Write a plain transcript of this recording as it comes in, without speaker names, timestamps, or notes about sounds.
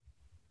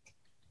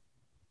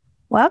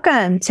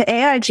Welcome to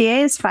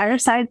AIGA's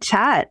Fireside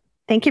Chat.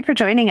 Thank you for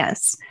joining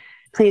us.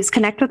 Please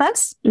connect with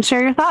us and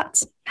share your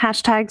thoughts.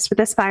 Hashtags for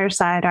this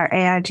fireside are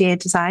AIGA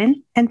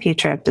Design and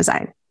Future of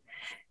Design.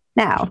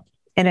 Now,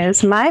 it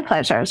is my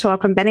pleasure to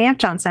welcome Benny F.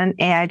 Johnson,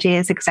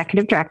 AIGA's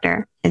Executive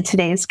Director, and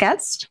today's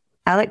guest,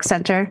 Alex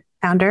Center,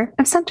 founder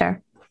of Center.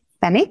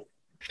 Benny?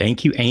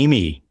 Thank you,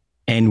 Amy,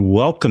 and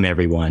welcome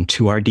everyone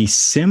to our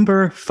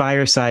December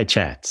Fireside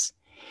Chats.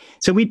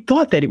 So we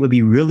thought that it would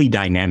be really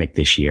dynamic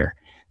this year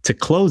to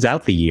close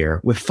out the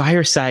year with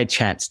fireside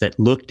chats that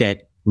looked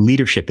at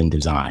leadership in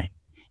design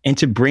and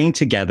to bring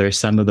together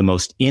some of the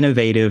most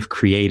innovative,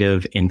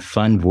 creative, and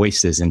fun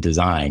voices in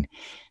design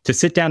to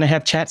sit down and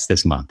have chats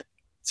this month.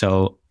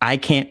 So I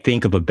can't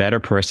think of a better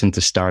person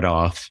to start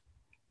off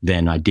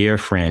than my dear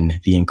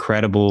friend, the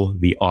incredible,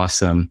 the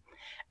awesome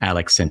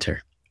Alex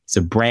Center. He's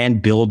a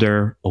brand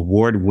builder,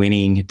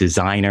 award-winning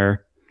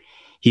designer.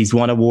 He's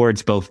won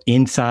awards both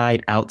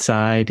inside,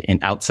 outside,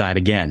 and outside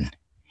again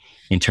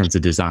in terms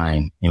of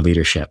design and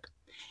leadership.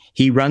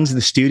 He runs the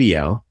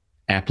studio,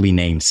 aptly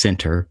named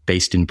Center,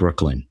 based in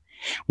Brooklyn,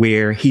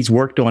 where he's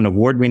worked on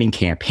award-winning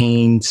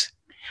campaigns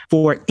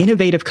for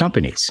innovative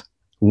companies.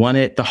 One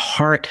at the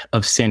heart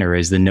of Center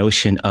is the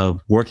notion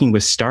of working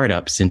with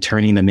startups and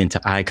turning them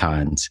into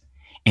icons,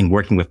 and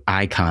working with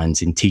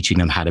icons and teaching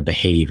them how to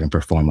behave and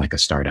perform like a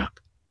startup.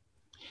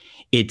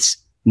 It's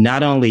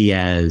not only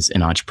as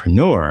an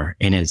entrepreneur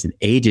and as an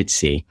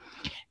agency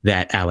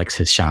that Alex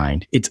has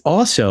shined, it's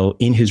also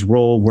in his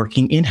role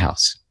working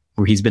in-house,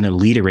 where he's been a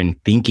leader in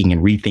thinking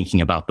and rethinking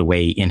about the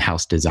way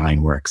in-house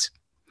design works.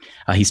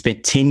 He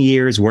spent 10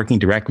 years working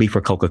directly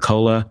for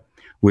Coca-Cola,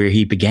 where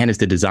he began as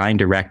the design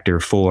director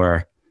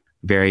for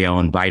very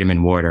own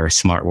Vitamin Water,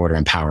 Smart Water,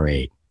 and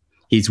Powerade.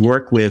 He's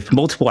worked with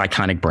multiple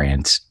iconic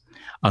brands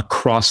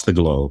across the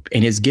globe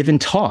and has given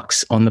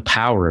talks on the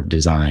power of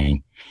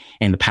design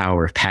and the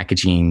power of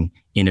packaging,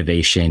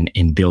 innovation,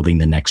 and building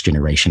the next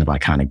generation of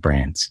iconic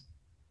brands.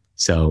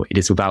 So it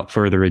is without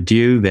further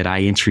ado that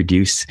I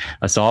introduce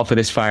us all for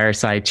this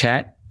fireside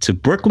chat to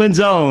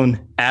Brooklyn's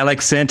own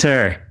Alex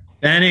Center.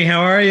 Benny,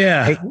 how are you?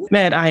 Hey,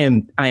 man,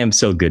 I am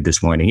so good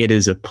this morning. It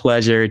is a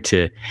pleasure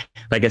to,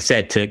 like I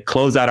said, to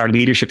close out our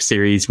leadership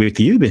series with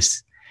you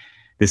this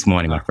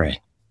morning, my friend.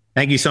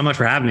 Thank you so much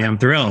for having me. I'm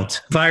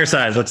thrilled.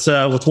 Fireside, let's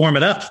warm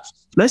it up.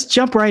 Let's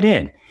jump right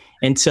in.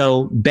 And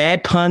so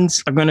bad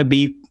puns are going to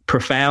be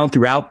profound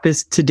throughout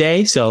this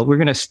today. So we're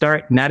going to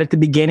start not at the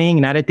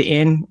beginning, not at the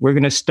end. We're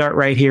going to start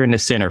right here in the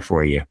center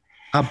for you.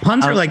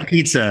 Puns are like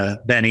pizza,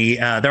 Benny.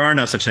 There are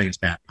no such thing as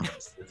bad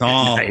puns.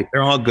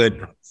 They're all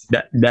good.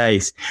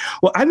 Nice.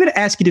 Well, I'm going to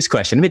ask you this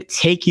question. I'm going to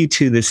take you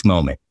to this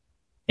moment.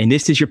 And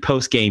this is your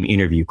post-game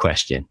interview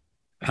question.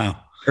 Oh.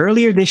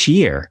 Earlier this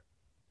year,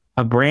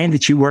 a brand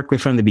that you worked with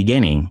from the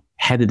beginning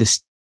had the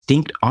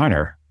distinct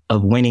honor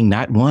of winning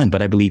not one,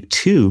 but I believe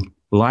 2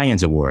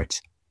 Lions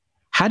Awards.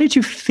 How did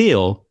you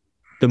feel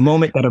the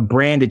moment that a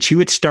brand that you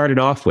had started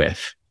off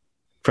with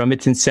from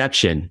its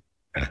inception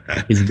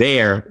is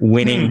there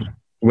winning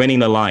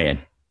the Lion?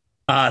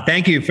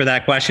 Thank you for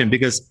that question,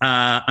 because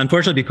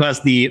unfortunately,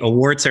 because the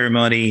award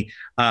ceremony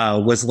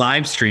was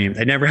live streamed,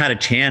 I never had a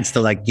chance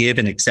to give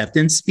an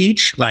acceptance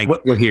speech.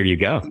 Well, here you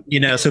go.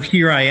 So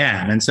here I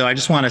am. And so I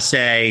just want to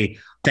say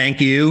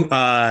thank you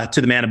to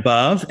the man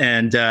above.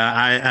 And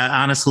I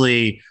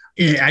honestly,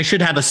 I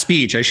should have a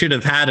speech. I should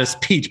have had a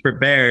speech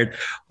prepared.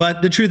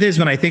 But the truth is,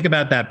 when I think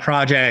about that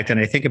project and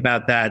I think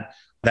about that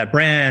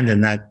brand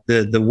and that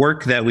the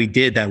work that we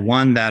did that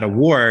won that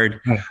award,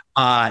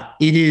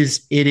 it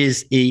is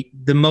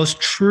the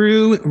most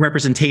true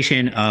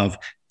representation of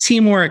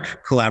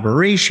teamwork,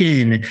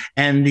 collaboration,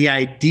 and the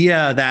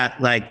idea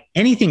that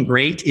anything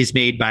great is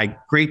made by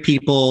great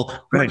people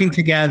working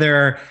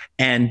together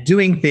and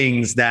doing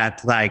things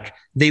that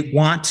they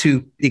want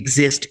to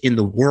exist in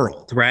the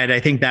world, right? I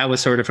think that was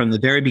sort of from the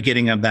very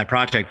beginning of that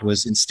project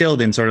was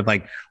instilled in sort of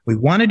we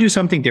want to do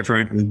something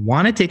different. We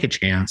want to take a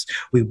chance.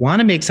 We want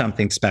to make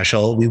something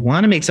special. We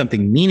want to make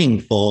something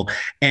meaningful.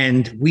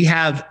 And we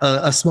have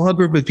a small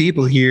group of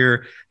people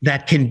here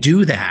that can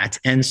do that.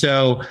 And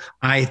so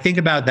I think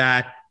about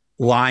that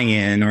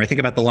Lion, or I think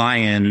about the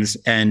Lions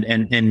and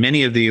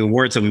many of the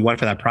awards that we won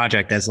for that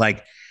project as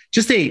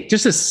just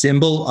a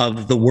symbol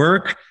of the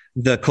work,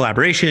 the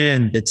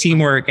collaboration, the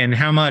teamwork, and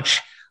how much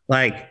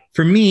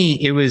for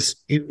me it was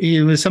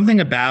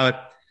something about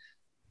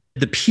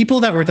the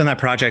people that worked on that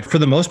project. For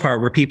the most part,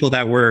 were people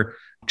that were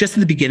just at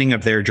the beginning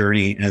of their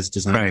journey as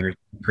designers,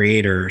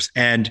 creators.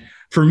 And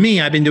for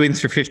me, I've been doing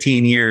this for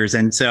 15 years.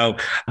 And so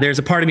there's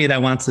a part of me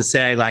that wants to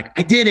say I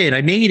did it,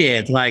 I made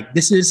it.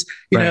 This is,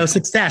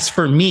 success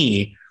for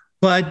me.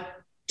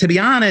 But to be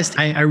honest,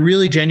 I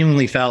really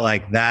genuinely felt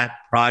like that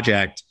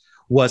project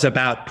was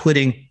about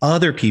putting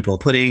other people,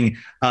 putting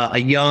a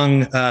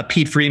young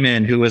Pete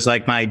Freeman, who was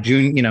my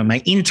junior,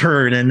 my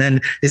intern, and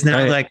then is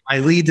now my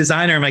lead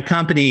designer in my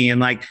company,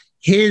 and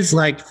his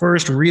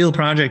first real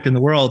project in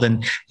the world.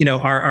 And,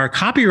 our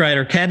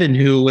copywriter, Kevin,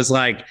 who was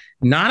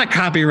not a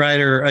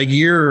copywriter a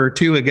year or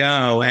two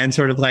ago and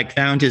sort of like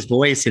found his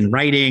voice in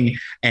writing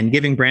and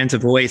giving brands a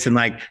voice. And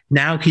like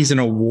now he's an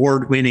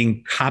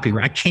award-winning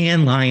copywriter, a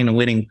Cannes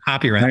Lion-winning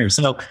copywriter.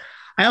 So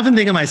I often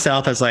think of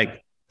myself as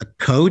like a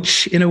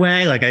coach in a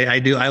way. Like I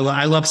do.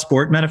 I love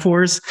sport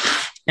metaphors.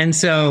 And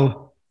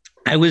so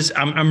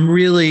I'm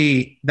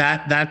really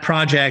that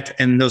project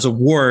and those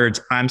awards.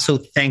 I'm so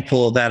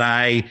thankful that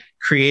I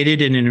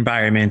created an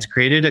environment,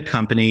 created a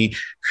company,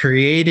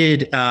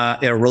 created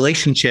a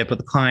relationship with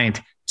the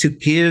client to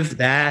give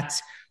that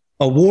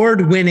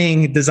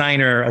award-winning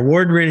designer,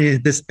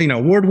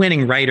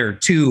 award-winning writer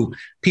to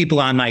people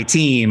on my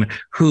team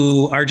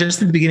who are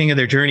just at the beginning of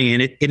their journey.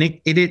 And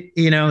it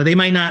they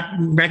might not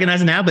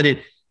recognize it now, but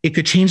it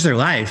could change their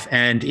life.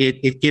 And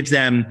it gives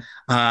them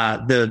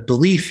the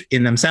belief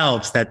in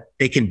themselves that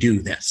they can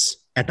do this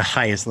at the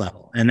highest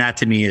level. And that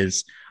to me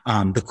is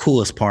the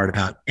coolest part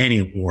about any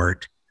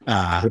award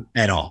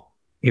at all.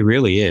 It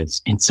really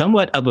is. And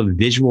somewhat of a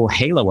visual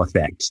halo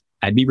effect.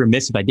 I'd be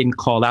remiss if I didn't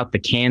call out the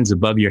cans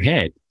above your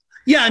head.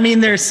 Yeah, I mean,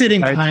 they're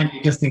sitting behind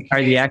you just in case.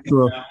 Are the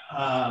actual...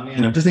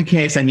 just in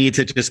case I need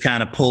to just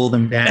kind of pull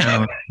them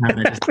down,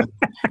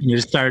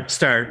 just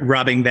start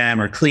rubbing them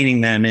or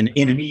cleaning them in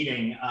a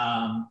meeting.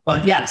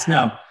 But yes,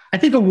 no, I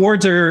think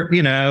awards are,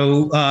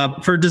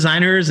 for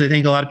designers, I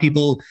think a lot of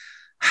people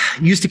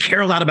used to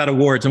care a lot about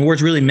awards, and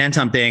awards really meant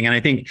something. And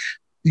I think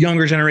the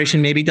younger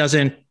generation maybe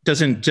doesn't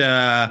think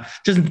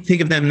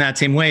of them in that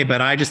same way, but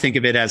I just think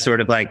of it as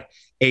sort of like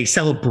a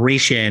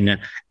celebration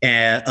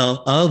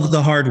of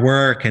the hard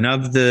work and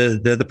of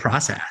the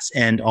process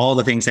and all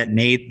the things that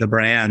made the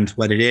brand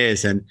what it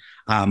is. And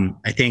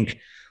I think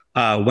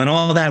when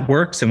all that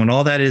works and when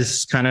all that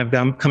is kind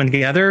of coming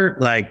together,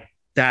 like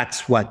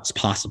that's what's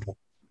possible.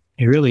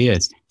 It really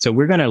is. So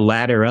we're going to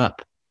ladder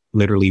up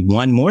literally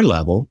one more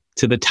level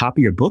to the top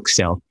of your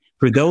bookshelf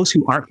for those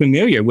who aren't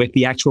familiar with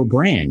the actual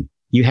brand.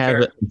 You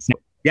have... Sure.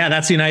 Yeah,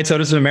 that's the United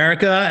Sodas of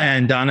America.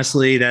 And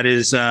honestly, that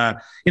is,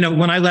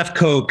 when I left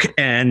Coke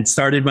and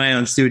started my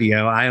own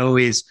studio, I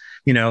always,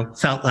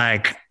 felt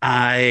like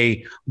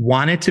I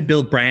wanted to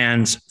build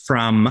brands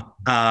from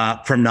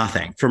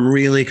nothing, from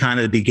really kind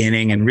of the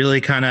beginning and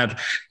really kind of,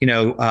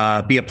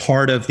 be a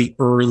part of the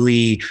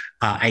early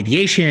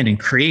ideation and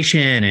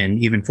creation and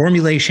even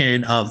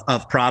formulation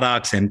of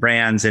products and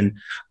brands. And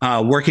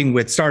working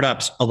with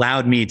startups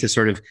allowed me to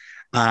sort of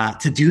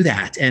to do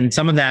that. And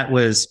some of that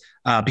was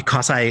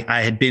because I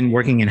had been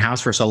working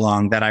in-house for so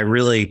long that I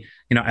really,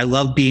 I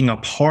love being a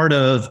part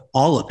of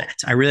all of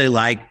it. I really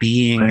like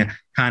being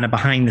kind of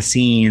behind the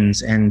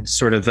scenes and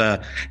sort of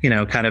a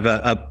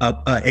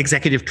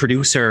executive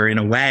producer in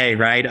a way,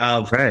 right,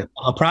 of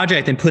a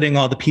project and putting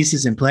all the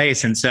pieces in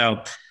place. And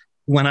so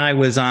when I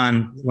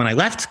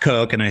left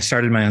Coke and I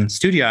started my own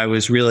studio, I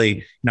was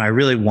really, I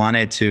really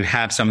wanted to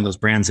have some of those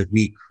brands that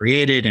we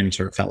created and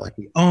sort of felt like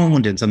we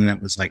owned, and something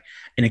that was like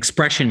an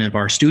expression of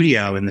our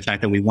studio and the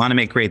fact that we want to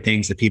make great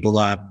things that people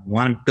love. We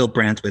want to build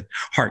brands with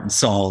heart and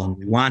soul, and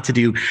we want to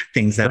do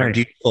things that are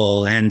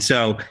beautiful. And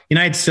so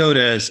United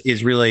Sodas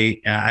is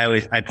really,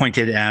 I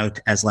pointed out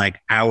as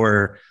like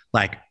our,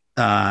 like,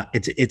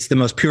 it's the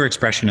most pure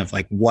expression of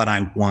like what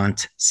I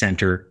want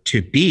Centr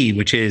to be,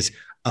 which is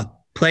a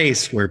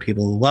place where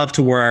people love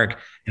to work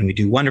and we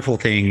do wonderful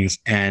things.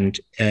 And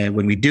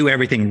when we do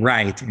everything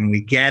right and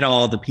we get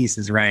all the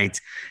pieces right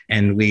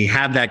and we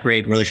have that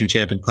great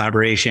relationship and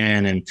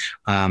collaboration and,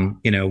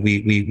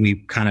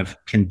 we kind of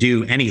can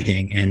do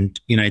anything. And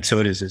United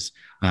Sodas is,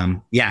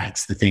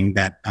 it's the thing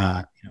that,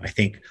 I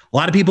think a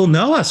lot of people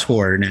know us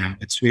for now.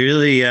 It's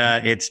really,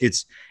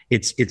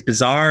 it's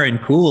bizarre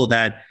and cool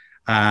that,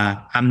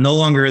 I'm no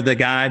longer the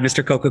guy,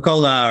 Mr.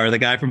 Coca-Cola, or the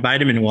guy from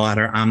Vitamin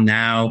Water. I'm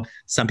now,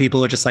 some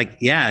people are just like,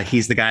 yeah,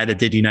 he's the guy that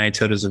did United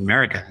Sodas of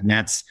America. And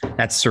that's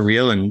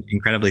surreal and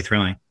incredibly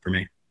thrilling for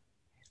me.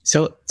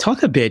 So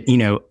talk a bit,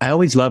 I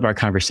always love our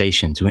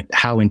conversations,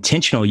 how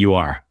intentional you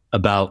are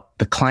about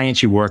the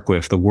clients you work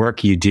with, the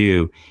work you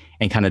do,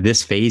 and kind of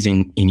this phase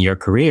in your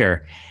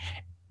career.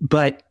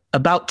 But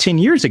about 10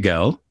 years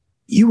ago,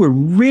 you were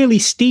really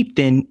steeped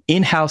in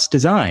in-house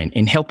design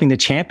and helping to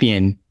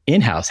champion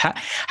in-house.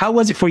 How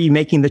was it for you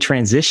making the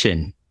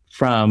transition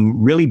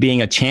from really being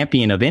a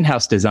champion of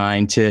in-house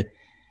design to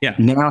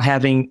now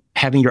having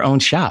your own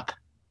shop?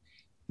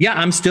 Yeah,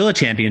 I'm still a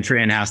champion for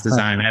in-house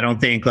design. I don't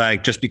think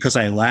like just because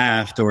I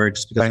left or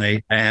just because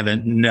I have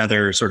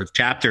another sort of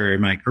chapter in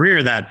my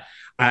career that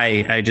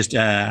I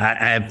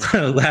have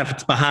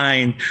left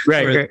behind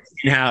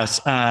in-house.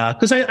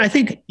 Because I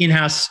think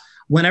in-house,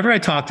 whenever I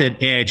talked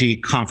at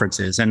AIG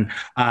conferences, and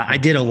I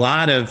did a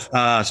lot of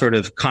sort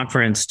of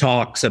conference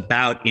talks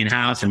about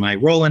in-house and my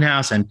role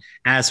in-house, and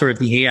as sort of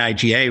the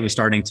AIGA was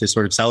starting to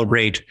sort of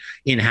celebrate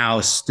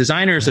in-house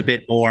designers a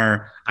bit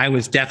more, I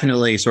was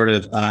definitely sort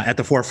of at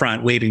the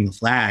forefront waving the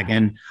flag.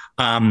 And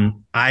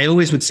I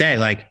always would say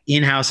like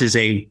in-house is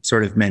a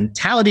sort of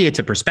mentality. It's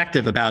a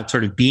perspective about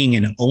sort of being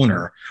an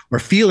owner or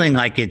feeling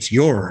like it's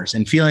yours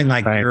and feeling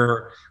like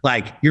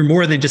you're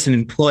more than just an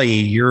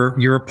employee.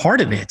 You're a part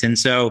of it. And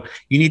so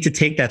you need to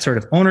take that sort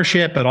of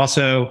ownership, but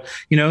also,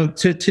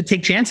 to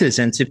take chances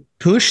and to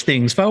push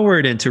things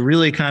forward and to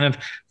really kind of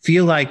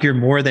feel like you're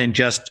more than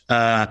just,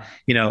 a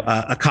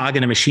cog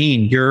in a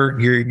machine.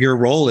 Your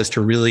role is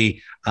to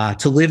really,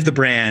 to live the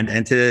brand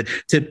and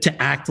to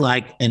act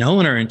like an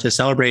owner and to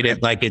celebrate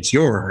it like it's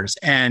yours.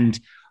 And,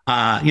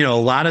 a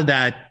lot of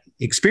that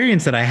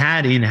experience that I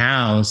had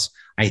in-house,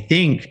 I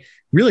think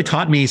really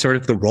taught me sort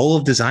of the role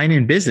of design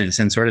in business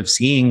and sort of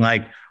seeing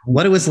like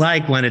what it was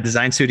like when a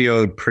design studio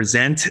would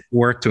present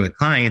work to a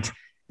client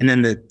and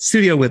then the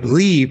studio would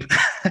leave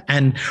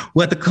and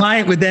what the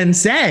client would then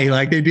say,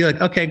 like, they'd be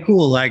like, okay,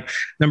 cool. Like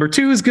number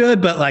 2 is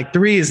good, but like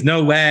 3 is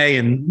no way.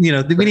 And,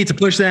 we need to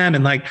push them.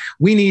 And like,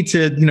 we need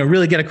to,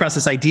 really get across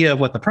this idea of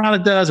what the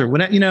product does or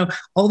what,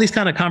 all these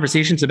kind of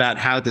conversations about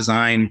how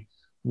design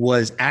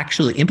was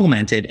actually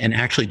implemented and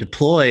actually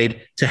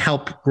deployed to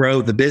help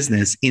grow the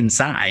business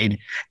inside.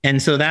 And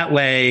so that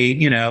way,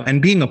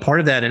 and being a part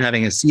of that and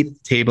having a seat at the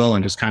table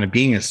and just kind of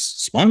being a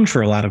sponge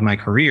for a lot of my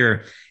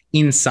career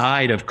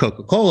inside of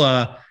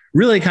Coca-Cola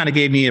really kind of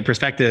gave me a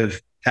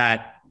perspective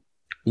that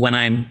when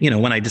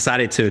I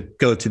decided to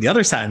go to the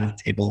other side of the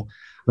table,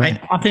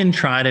 right, I often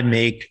try to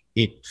make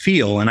it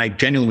feel, and I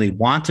genuinely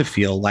want to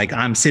feel like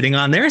I'm sitting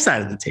on their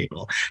side of the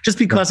table. Just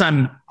because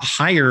I'm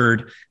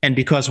hired and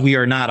because we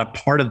are not a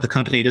part of the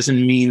company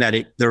doesn't mean that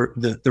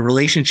the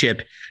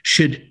relationship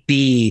should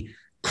be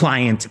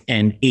client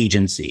and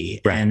agency.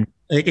 Right. And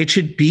it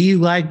should be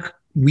like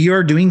we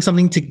are doing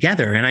something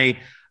together. And I,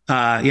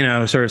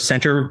 sort of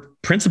center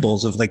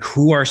principles of like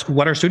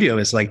what our studio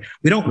is. Like,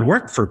 we don't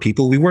work for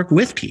people, we work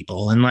with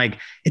people. And like,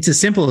 it's as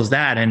simple as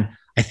that. And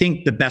I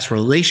think the best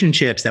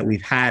relationships that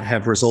we've had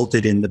have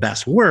resulted in the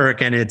best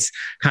work. And it's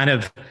kind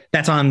of,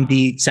 that's on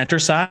the center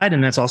side.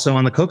 And that's also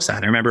on the Coke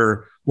side. I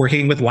remember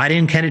working with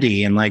Wieden &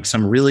 Kennedy and like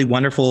some really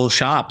wonderful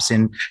shops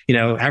and,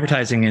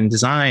 advertising and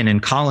design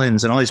and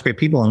Collins and all these great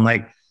people. And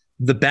like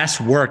the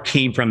best work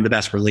came from the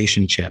best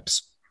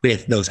relationships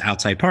with those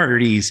outside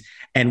parties.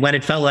 And when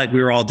it felt like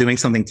we were all doing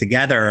something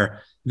together,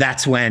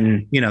 that's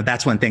when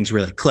things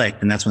really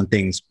clicked. And that's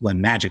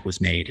when magic was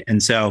made.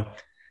 And so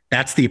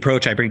that's the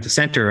approach I bring to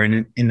Center.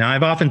 And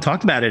I've often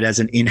talked about it as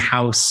an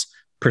in-house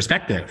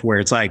perspective where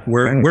it's like,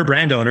 we're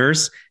brand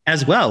owners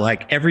as well.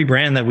 Like every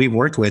brand that we've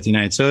worked with,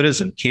 United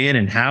Sodas and Kid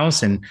and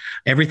House and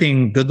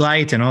everything, Good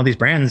Light and all these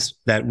brands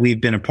that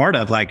we've been a part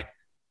of, like,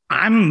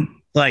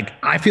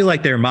 I feel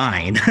like they're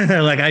mine.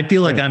 Like, I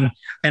feel like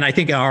and I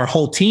think our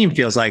whole team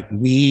feels like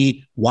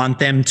we want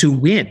them to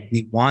win.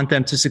 We want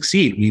them to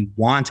succeed.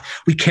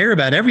 We care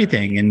about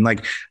everything. And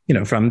like,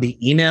 from the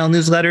email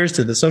newsletters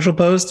to the social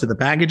posts, to the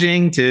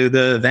packaging, to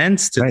the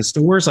events, to the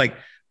stores, like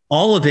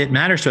all of it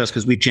matters to us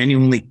because we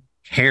genuinely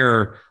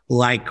care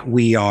like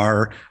we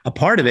are a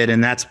part of it.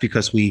 And that's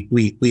because we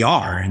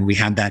are, and we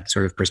have that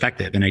sort of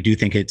perspective. And I do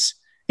think it's,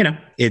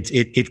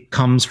 it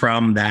comes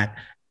from that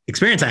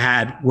experience I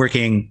had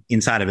working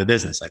inside of a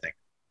business, I think.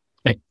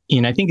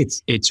 And I think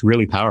it's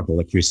really powerful,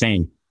 like you're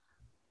saying,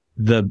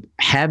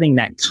 having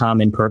that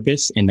common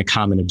purpose and the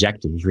common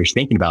objectives you're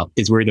thinking about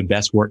is where the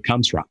best work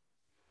comes from.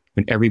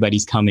 When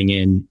everybody's coming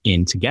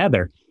in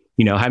together,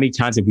 how many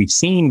times have we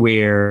seen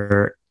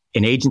where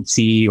an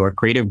agency or a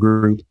creative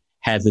group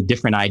has a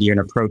different idea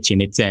and approach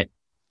and it's at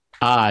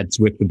odds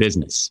with the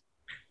business?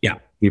 Yeah,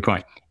 your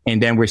point.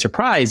 And then we're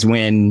surprised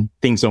when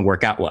things don't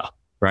work out well,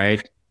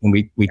 right? When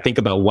we think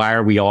about why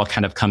are we all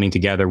kind of coming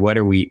together? What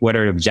are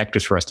the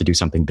objectives for us to do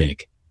something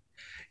big?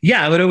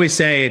 Yeah, I would always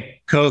say at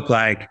Coke,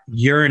 like,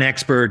 you're an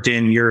expert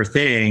in your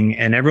thing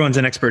and everyone's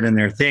an expert in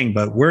their thing,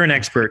 but we're an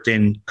expert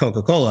in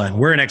Coca-Cola and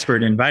we're an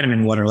expert in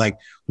vitamin water. Like,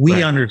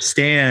 we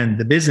understand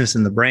the business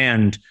and the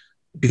brand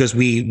because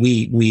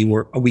we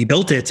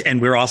built it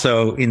and we're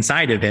also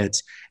inside of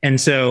it. And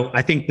so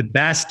I think the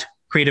best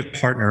creative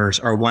partners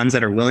are ones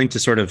that are willing to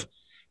sort of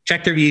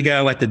check their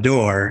ego at the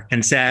door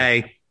and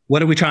say,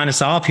 what are we trying to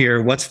solve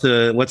here? What's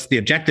the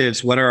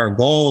objectives? What are our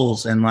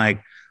goals? And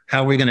like,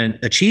 how are we going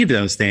to achieve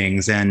those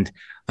things? And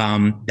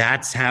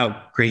that's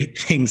how great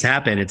things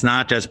happen. It's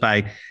not just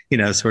by,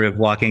 sort of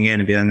walking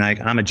in and being like,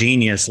 I'm a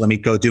genius, let me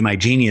go do my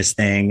genius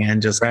thing. And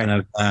just kind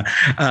of,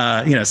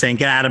 saying,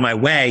 get out of my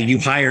way. You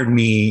hired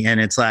me. And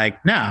it's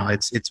like, no,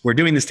 it's we're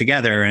doing this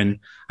together. And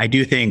I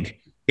do think,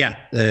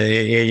 it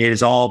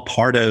is all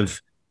part of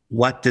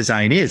what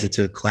design is. It's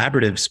a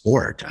collaborative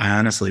sport. I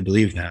honestly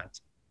believe that.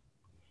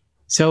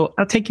 So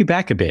I'll take you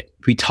back a bit.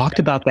 We talked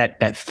about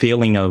that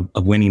feeling of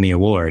winning the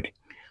award,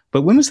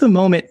 but when was the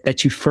moment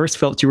that you first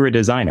felt you were a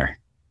designer?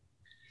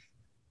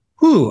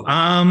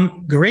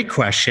 Great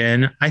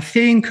question. I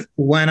think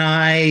when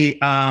I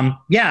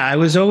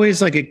was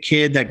always like a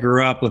kid that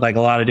grew up with like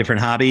a lot of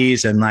different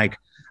hobbies, and like,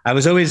 I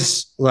was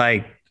always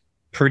like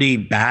pretty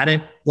bad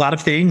at a lot of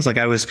things. Like,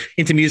 I was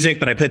into music,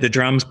 but I played the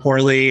drums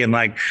poorly. And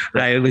like,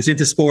 I was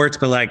into sports,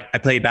 but like I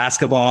played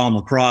basketball and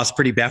lacrosse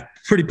pretty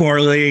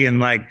poorly. And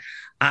like,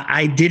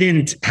 I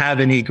didn't have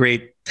any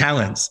great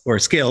talents or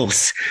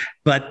skills,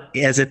 but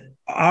as an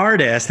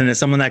artist and as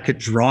someone that could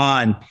draw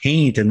and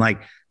paint and like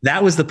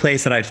that was the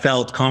place that I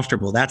felt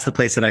comfortable. That's the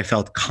place that I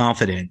felt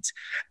confident.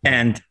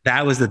 And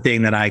that was the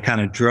thing that I kind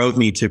of drove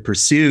me to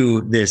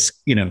pursue this,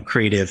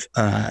 creative,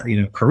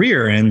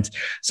 career. And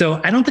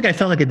so I don't think I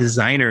felt like a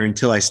designer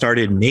until I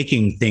started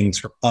making things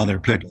for other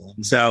people.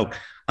 And so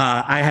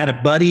I had a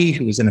buddy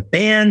who was in a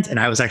band, and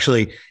I was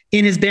actually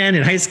in his band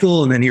in high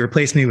school. And then he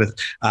replaced me with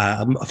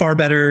a far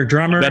better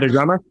drummer. Better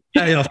drummer?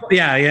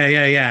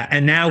 Yeah.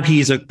 And now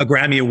he's a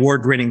Grammy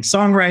award-winning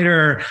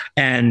songwriter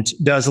and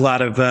does a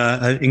lot of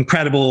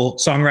incredible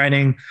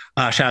songwriting.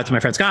 Shout out to my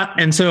friend Scott.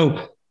 And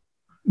so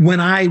when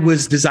I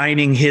was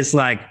designing his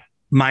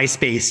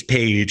MySpace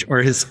page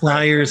or his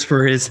flyers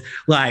for his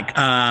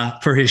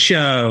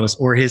shows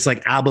or his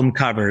album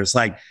covers,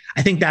 I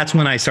think that's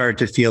when I started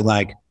to feel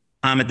like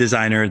I'm a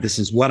designer. This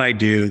is what I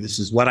do. This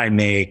is what I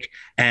make.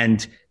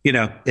 And,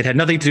 it had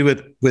nothing to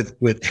do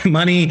with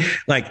money.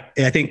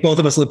 I think both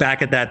of us look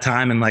back at that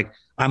time and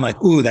I'm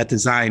like, ooh, that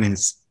design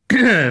is,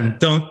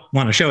 don't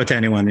want to show it to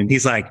anyone. And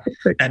he's like,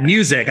 that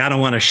music, I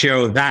don't want to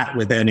show that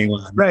with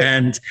anyone. Right.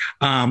 And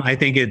I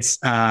think it's,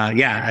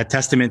 a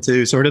testament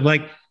to sort of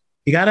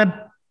you got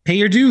to pay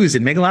your dues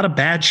and make a lot of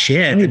bad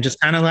shit and just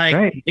kind of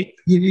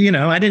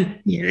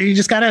you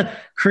just got to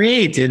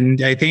create.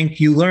 And I think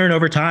you learn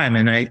over time.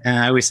 And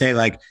I always say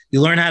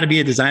you learn how to be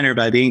a designer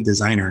by being a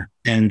designer.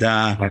 And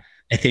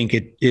I think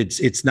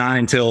it's not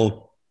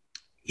until,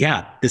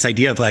 this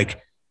idea of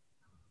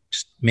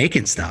just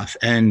making stuff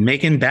and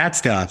making bad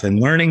stuff and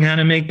learning how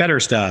to make better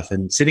stuff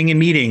and sitting in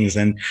meetings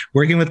and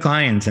working with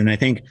clients. And I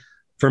think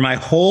for my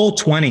whole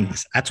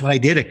 20s, that's what I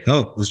did at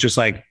Coke. It was just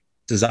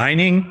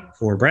designing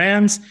for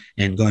brands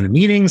and going to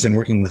meetings and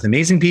working with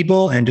amazing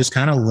people and just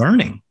kind of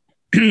learning.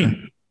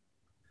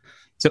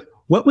 So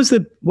what was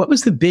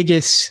the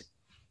biggest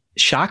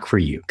shock for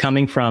you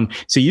coming from,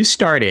 so you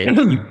started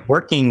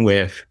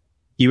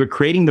you were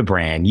creating the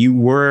brand, you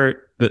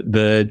were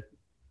the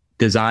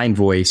design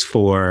voice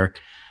for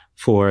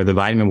the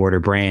Vitamin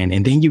Water brand,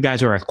 and then you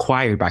guys are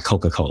acquired by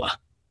Coca-Cola.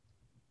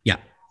 Yeah.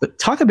 But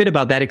talk a bit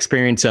about that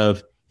experience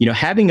of,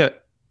 having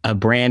a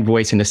brand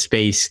voice in a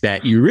space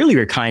that you really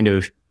were kind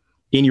of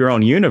in your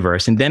own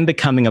universe, and then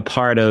becoming a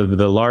part of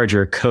the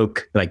larger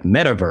Coke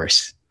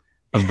metaverse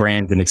of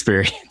brands and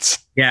experience.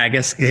 Yeah, I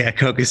guess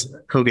Coke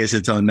is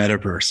its own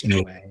metaverse in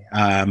a way.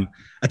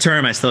 A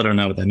term I still don't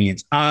know what that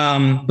means.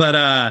 What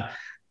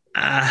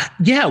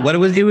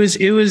it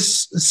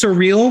was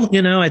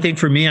surreal. I think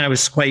for me, I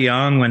was quite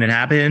young when it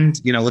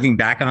happened. Looking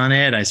back on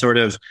it, I sort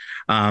of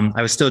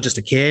I was still just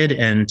a kid,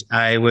 and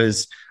I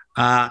was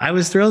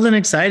thrilled and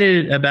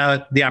excited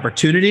about the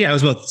opportunity. I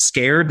was both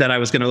scared that I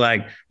was going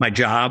to my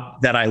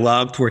job that I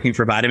loved, working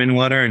for Vitamin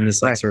Water and this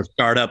sort of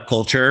startup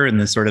culture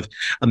and this sort of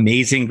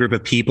amazing group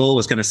of people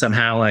was going to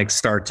somehow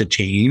start to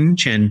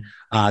change. And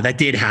that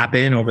did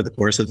happen over the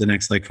course of the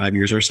next 5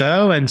 years or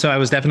so. And so I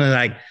was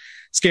definitely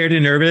scared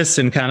and nervous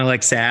and kind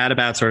of sad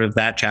about sort of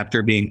that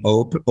chapter being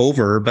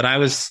over. But I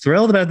was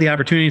thrilled about the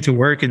opportunity to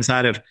work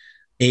inside of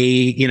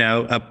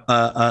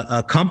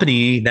a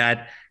company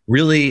that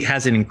really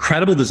has an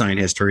incredible design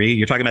history.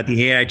 You're talking about the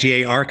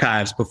AIGA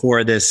archives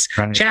before this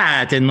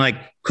chat, and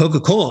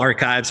Coca-Cola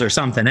archives or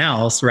something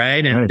else,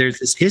 right? And there's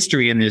this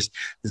history and there's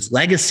this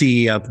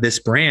legacy of this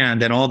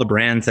brand and all the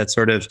brands that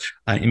sort of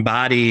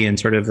embody and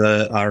sort of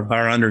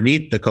are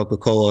underneath the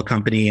Coca-Cola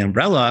company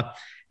umbrella.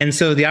 And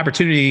so the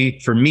opportunity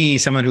for me,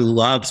 someone who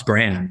loves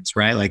brands,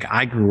 right?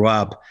 I grew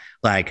up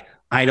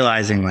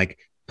idolizing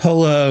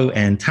Polo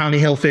and Tommy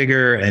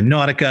Hilfiger and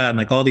Nautica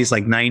and all these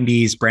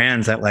 90s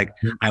brands that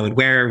I would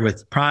wear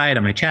with pride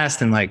on my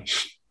chest. And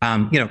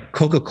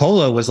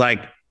Coca-Cola was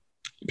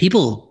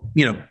people,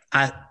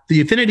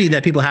 the affinity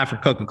that people have for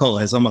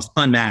Coca-Cola is almost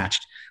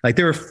unmatched.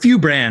 There are few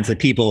brands that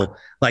people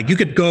you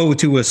could go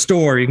to a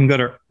store, you can go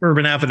to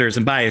Urban Outfitters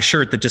and buy a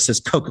shirt that just says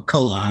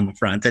Coca-Cola on the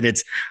front, and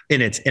it's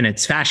in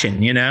its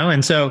fashion,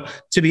 And so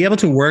to be able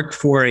to work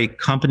for a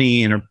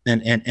company and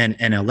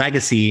a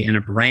legacy and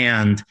a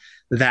brand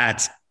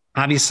that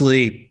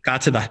obviously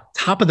got to the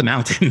top of the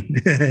mountain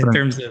in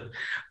terms of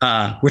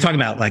we're talking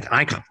about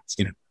icons,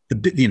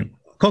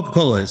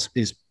 Coca-Cola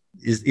is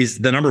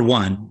the number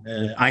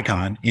one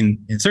icon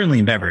in certainly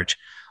in beverage.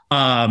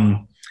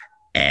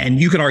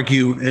 And you could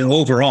argue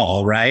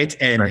overall, right?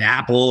 And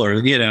Apple or,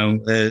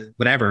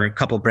 whatever, a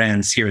couple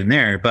brands here and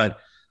there. But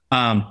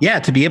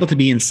to be able to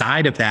be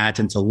inside of that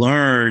and to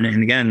learn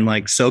and again,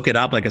 soak it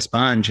up like a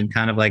sponge and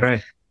kind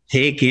of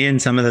take in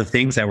some of the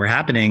things that were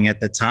happening at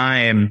the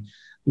time,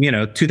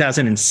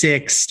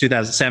 2006,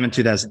 2007,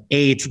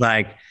 2008,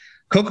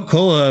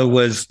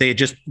 Coca-Cola they had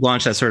just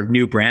launched that sort of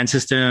new brand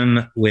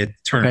system with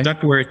Turner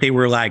Duckworth. They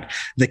were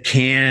the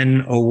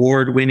Cannes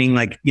award-winning,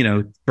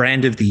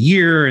 brand of the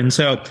year. And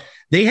so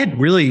they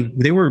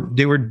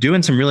were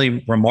doing some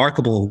really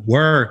remarkable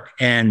work.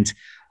 And,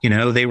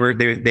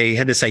 they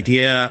had this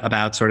idea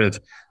about sort of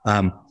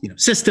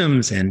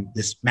systems and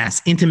this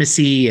mass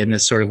intimacy and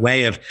this sort of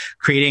way of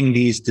creating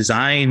these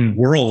design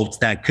worlds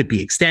that could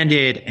be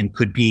extended and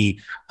could be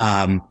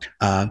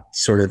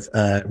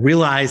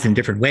realized in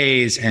different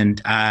ways.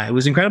 And it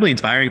was incredibly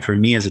inspiring for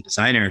me as a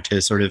designer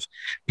to sort of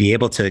be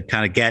able to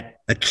kind of get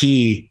a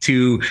key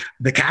to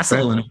the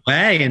castle in a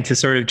way, and to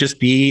sort of just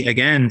be,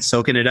 again,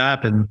 soaking it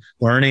up and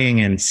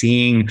learning and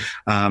seeing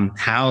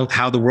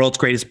how the world's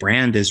greatest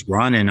brand is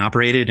run and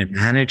operated and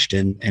managed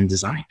and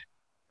designed.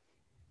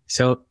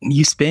 So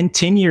you spend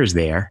 10 years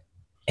there,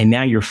 and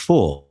now you're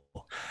full.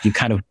 You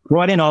kind of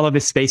brought in all of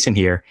this space in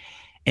here,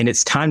 and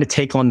it's time to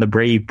take on the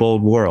brave,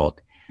 bold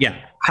world. Yeah.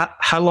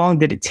 How long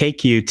did it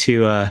take you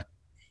to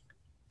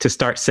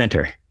start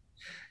Center?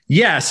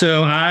 Yeah.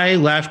 So I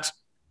left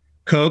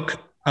Coke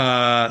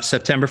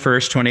September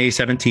 1st,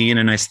 2017,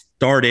 and I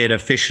started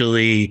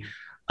officially,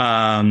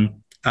 I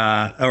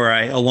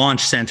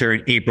launched Center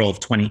in April of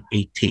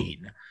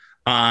 2018.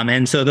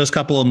 And so those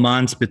couple of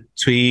months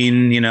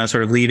between,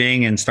 sort of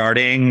leaving and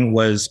starting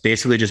was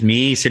basically just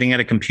me sitting at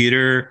a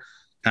computer,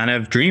 kind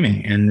of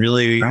dreaming and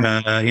really,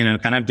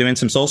 kind of doing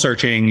some soul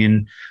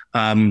searching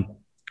and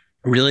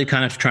really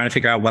kind of trying to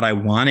figure out what I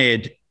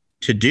wanted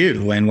to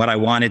do and what I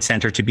wanted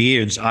Center to be.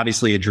 It was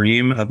obviously a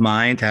dream of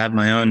mine to have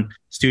my own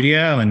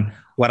studio, and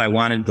what I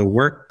wanted the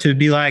work to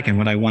be like, and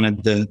what I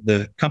wanted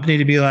the company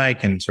to be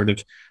like, and sort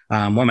of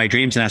what my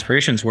dreams and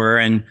aspirations were.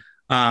 And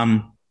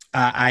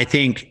I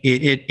think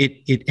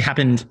it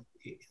happened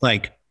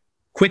like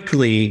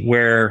quickly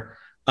where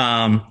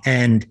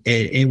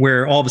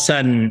where all of a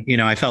sudden,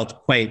 I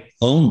felt quite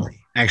lonely,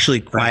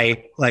 actually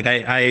quite like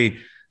I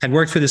had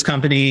worked for this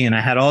company and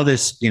I had all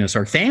this,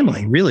 sort of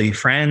family, really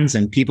friends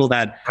and people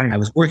that I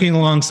was working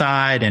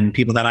alongside, and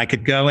people that I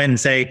could go in and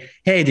say,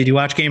 hey, did you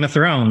watch Game of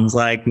Thrones?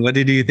 Like, what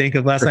did you think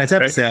of last night's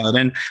episode?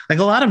 And like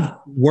a lot of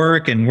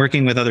work and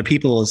working with other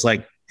people is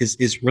like,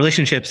 is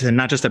relationships, and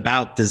not just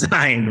about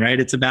design,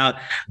 right? It's about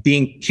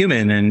being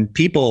human and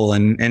people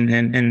and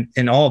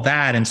all of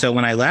that. And so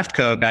when I left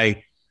Coke,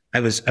 I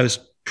was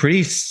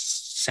pretty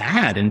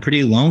sad and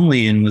pretty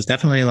lonely, and was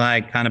definitely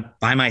like kind of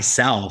by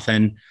myself.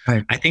 And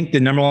I think the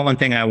number one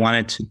thing I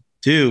wanted to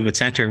do with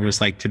Center was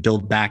like to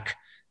build back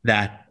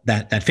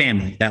that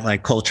family, that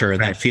like culture,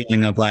 that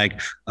feeling of like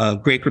a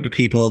great group of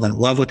people that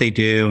love what they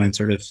do and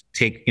sort of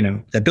take,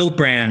 that build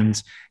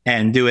brands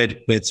and do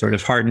it with sort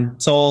of heart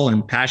and soul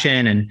and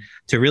passion, and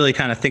to really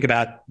kind of think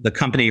about the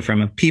company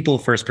from a people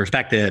first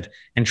perspective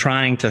and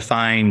trying to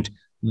find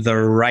the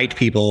right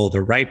people,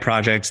 the right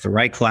projects, the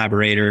right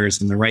collaborators,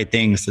 and the right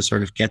things to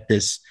sort of get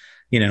this,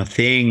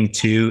 thing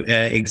to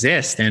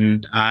exist.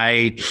 And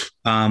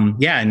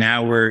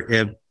now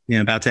we're,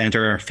 about to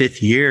enter our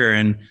 5th year,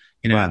 and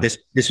wow.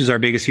 This was our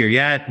biggest year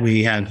yet.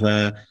 We have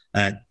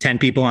 10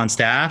 people on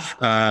staff,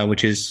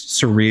 which is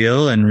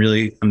surreal and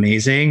really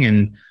amazing.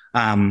 And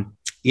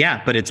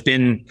but it's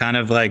been kind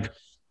of like,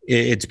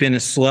 it's been a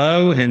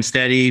slow and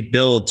steady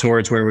build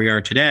towards where we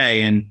are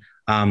today. And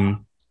I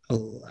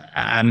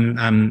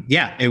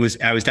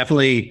was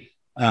definitely,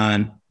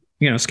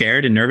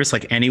 scared and nervous,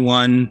 like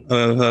anyone,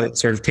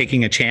 sort of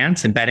taking a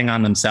chance and betting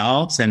on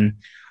themselves. And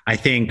I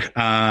think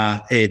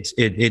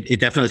it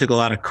definitely took a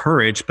lot of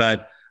courage,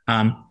 but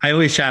I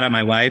always shout out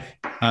my wife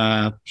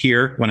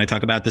here when I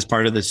talk about this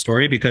part of the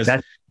story, because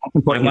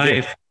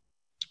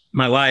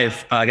my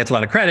wife gets a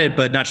lot of credit,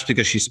 but not just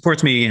because she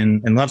supports me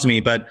and loves me,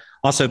 but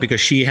also because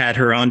she had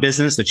her own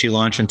business that she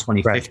launched in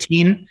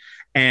 2015. Right.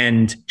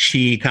 And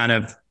she kind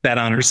of bet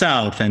on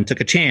herself and took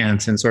a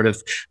chance and sort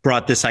of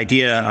brought this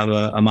idea of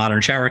a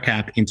modern shower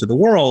cap into the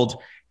world,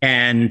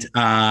 and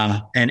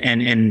has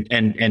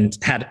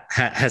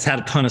had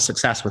a ton of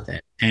success with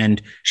it.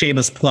 And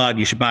shameless plug,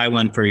 you should buy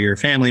one for your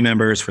family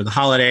members for the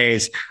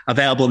holidays.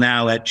 Available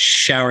now at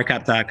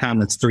showercap.com.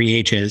 That's 3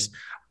 H's.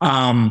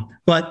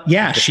 But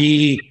yeah,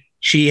 she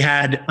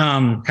had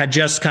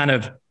just kind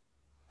of,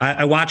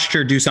 I watched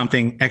her do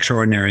something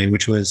extraordinary,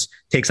 which was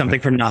take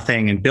something from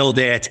nothing and build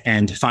it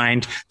and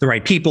find the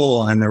right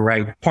people and the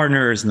right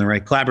partners and the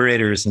right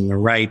collaborators and the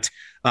right,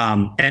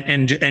 and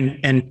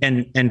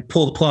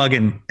pull the plug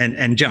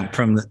and jump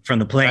from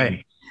the plane.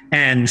 Right.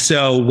 And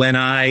so when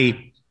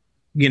I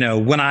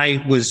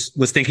was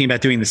thinking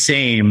about doing the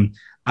same,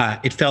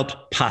 it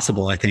felt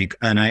possible, I think.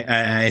 And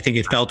I think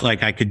it felt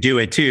like I could do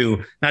it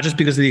too, not just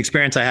because of the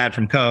experience I had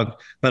from Coke,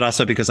 but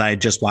also because I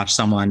had just watched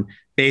someone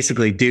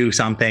basically do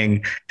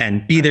something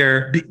and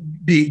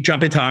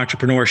jump into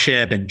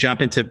entrepreneurship and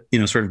jump into,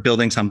 sort of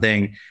building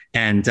something.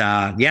 And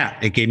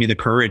it gave me the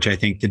courage, I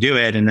think, to do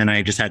it. And then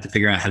I just had to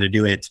figure out how to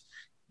do it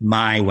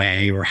my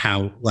way, or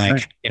how,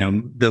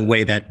 the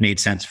way that made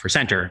sense for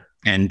Center.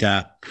 And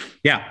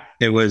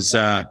it was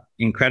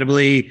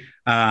incredibly,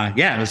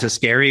 it was a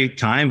scary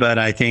time, but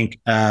I think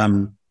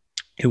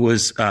it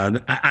was,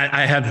 I'm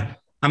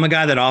a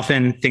guy that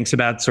often thinks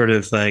about sort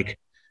of like,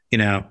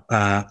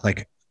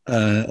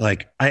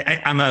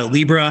 I'm a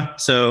Libra,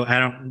 so I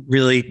don't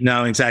really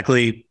know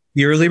exactly.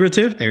 You're a Libra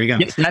too? There you go.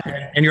 Yes.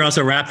 And you're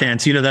also a rap fan.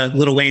 So, that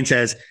Lil Wayne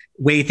says,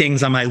 weigh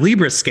things on my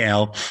Libra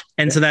scale.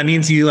 And so that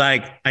means I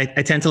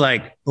tend to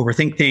like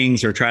overthink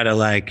things or try to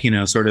like,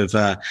 sort of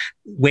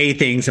weigh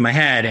things in my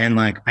head. And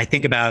like, I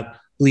think about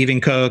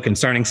leaving Coke and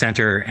starting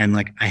Center, and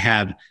like, I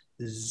have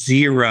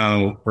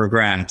zero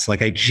regrets.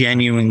 Like I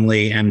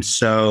genuinely am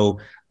so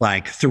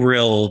like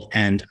thrilled.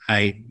 And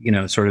I,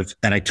 sort of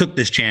that I took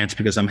this chance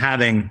because I'm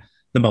having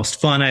the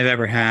most fun I've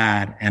ever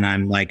had. And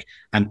I'm like,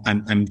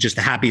 I'm just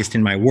the happiest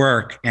in my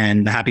work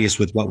and the happiest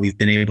with what we've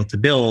been able to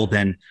build.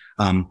 And,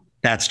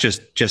 that's just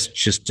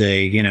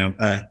a,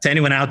 to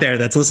anyone out there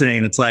that's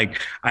listening, it's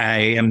like, I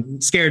am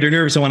scared or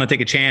nervous. I want to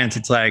take a chance.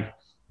 It's like,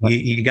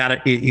 you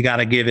gotta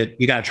give it,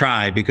 you gotta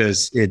try,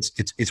 because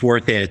it's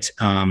worth it.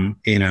 And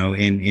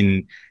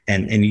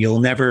you'll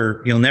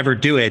never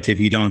do it if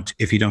you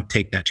don't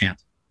take that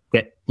chance.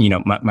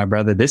 My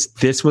brother,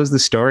 this was the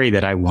story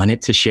that I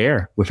wanted to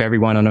share with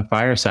everyone on the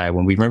fireside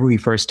when we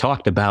first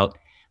talked about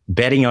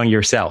betting on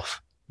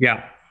yourself.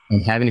 Yeah.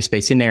 And having a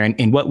space in there.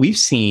 And what we've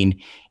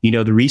seen,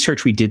 the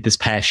research we did this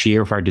past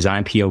year with our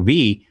design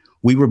POV,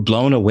 we were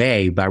blown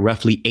away by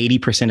roughly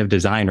 80% of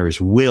designers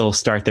will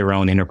start their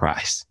own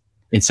enterprise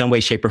in some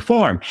way, shape, or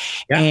form.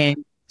 Yeah.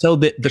 And so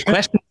the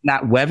question is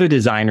not whether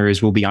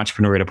designers will be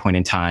entrepreneur at a point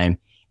in time.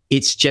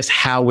 It's just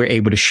how we're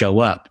able to show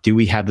up. Do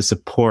we have the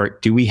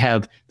support? Do we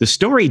have the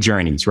story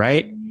journeys,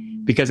 right?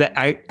 Because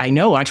I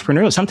know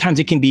entrepreneurs, sometimes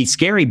it can be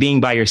scary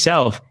being by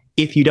yourself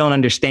if you don't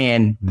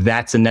understand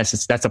that's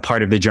a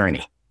part of the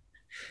journey.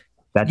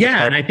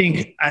 And I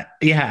think,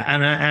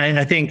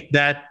 I think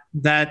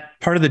that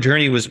part of the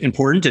journey was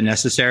important and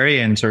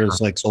necessary and sort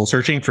of like soul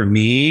searching for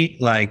me.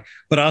 Like,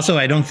 but also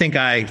I don't think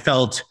I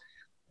felt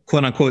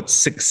quote unquote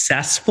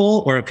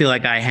successful or feel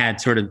like I had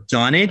sort of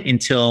done it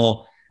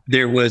until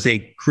there was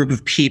a group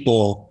of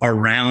people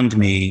around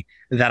me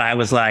that I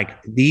was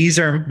like, this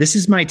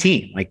is my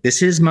team. Like,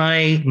 this is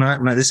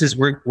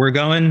we're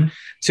going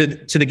to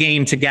the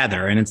game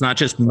together. And it's not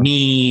just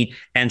me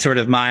and sort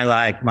of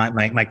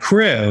my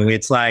crew.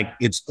 It's like,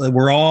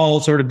 we're all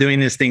sort of doing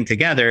this thing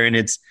together. And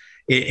it's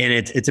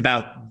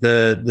about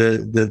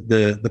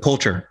the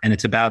culture, and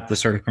it's about the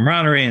sort of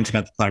camaraderie, and it's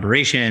about the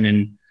collaboration.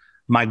 And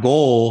my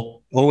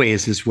goal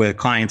always is with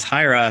clients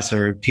hire us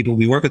or people,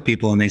 we work with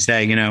people and they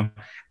say,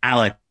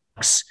 Alex,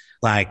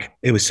 like,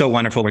 it was so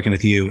wonderful working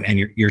with you, and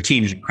your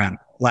team is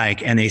incredible.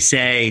 Like, and they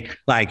say,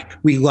 like,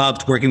 we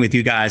loved working with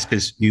you guys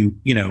because you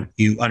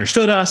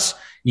understood us,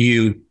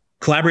 you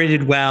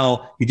collaborated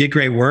well, you did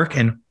great work,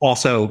 and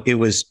also it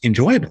was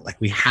enjoyable.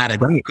 Like, we had a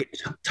good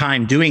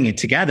time doing it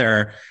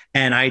together.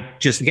 And I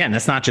just, again,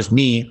 that's not just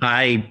me.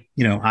 I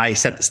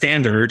set the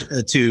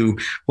standard to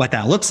what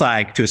that looks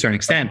like to a certain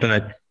extent,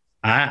 but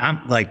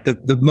I'm like,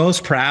 the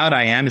most proud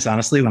I am is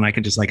honestly when I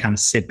can just like kind of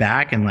sit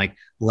back and like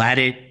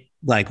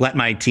let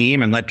my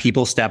team and let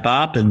people step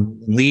up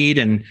and lead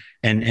and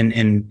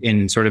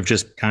sort of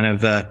just kind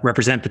of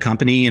represent the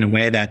company in a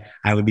way that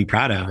I would be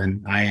proud of.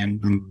 And I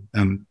am,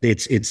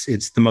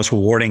 it's the most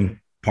rewarding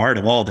part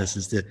of all this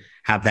is to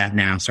have that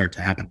now start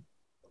to happen.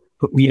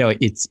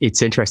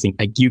 It's interesting.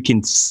 Like, you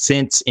can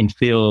sense and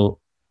feel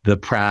the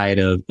pride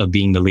of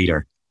being the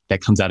leader that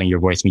comes out in your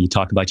voice when you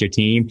talk about your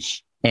team.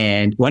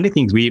 And one of the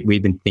things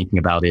we've been thinking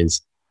about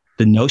is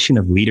the notion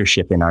of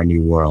leadership in our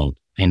new world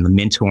and the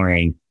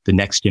mentoring the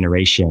next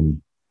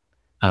generation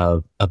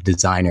of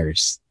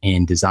designers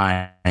and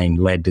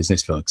design-led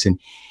business folks. And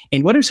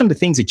what are some of the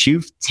things that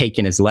you've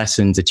taken as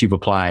lessons that you've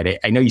applied?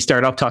 I know you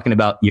started off talking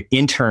about your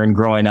intern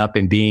growing up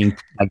and being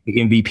like the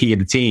MVP of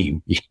the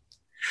team.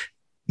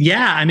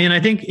 Yeah, I mean, I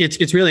think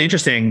it's really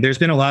interesting. There's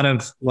been a lot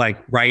of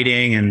like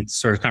writing and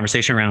sort of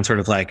conversation around sort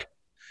of like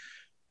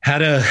how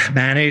to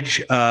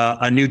manage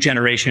a new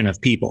generation of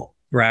people,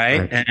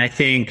 right? And I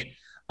think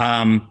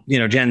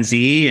Gen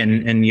Z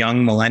and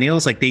young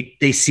millennials, like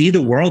they see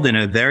the world in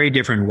a very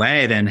different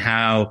way than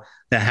how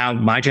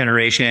my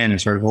generation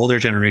and sort of older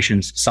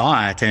generations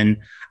saw it. And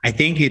I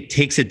think it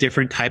takes a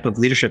different type of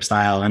leadership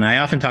style. And I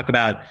often talk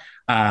about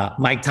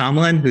Mike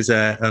Tomlin, who's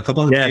a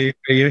football player.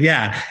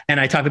 Yeah. And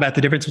I talk about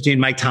the difference between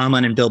Mike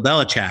Tomlin and Bill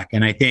Belichick.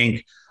 And I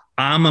think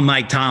I'm a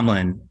Mike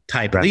Tomlin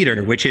type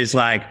leader, which is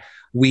like,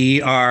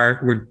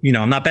 I'm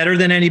not better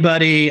than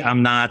anybody.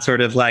 I'm not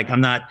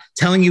I'm not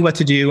telling you what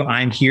to do.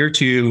 I'm here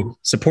to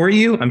support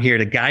you. I'm here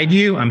to guide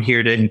you. I'm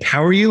here to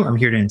empower you. I'm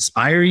here to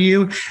inspire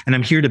you. And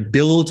I'm here to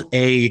build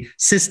a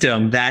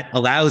system that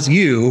allows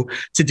you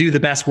to do the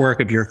best work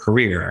of your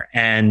career.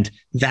 And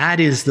that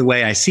is the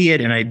way I see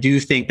it. And I do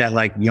think that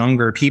like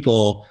younger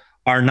people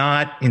are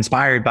not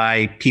inspired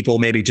by people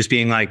maybe just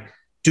being like,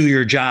 do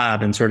your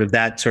job and sort of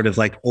that sort of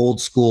like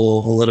old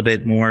school, a little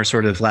bit more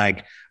sort of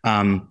like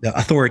the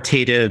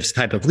authoritative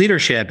type of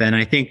leadership. And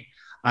I think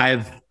I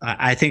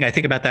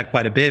think about that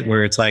quite a bit,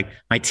 where it's like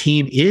my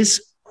team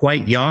is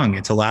quite young.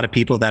 It's a lot of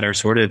people that are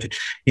sort of,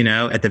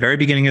 at the very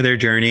beginning of their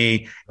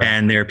journey.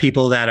 And there are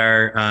people that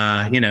are,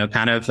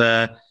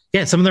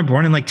 some of them are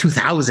born in like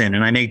 2000.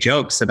 And I make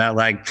jokes about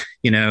like,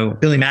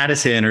 Billy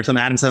Madison or some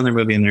Adam Sandler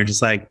movie. And they're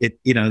just like,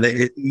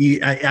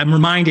 I'm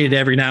reminded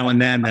every now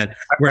and then that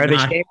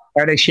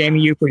are they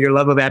shaming you for your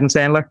love of Adam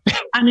Sandler?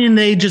 I mean,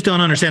 they just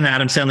don't understand that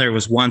Adam Sandler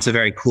was once a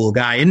very cool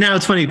guy. And now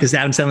it's funny because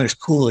Adam Sandler's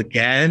cool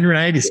again,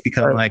 right? He's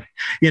become like,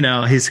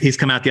 he's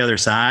come out the other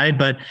side.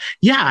 But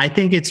yeah, I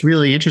think it's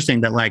really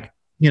interesting that like,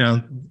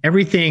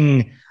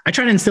 everything I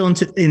try to instill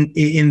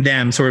in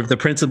them sort of the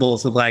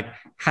principles of like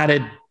how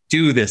to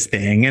do this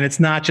thing. And it's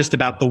not just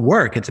about the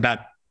work. It's about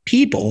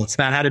people. It's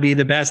about how to be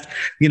the best,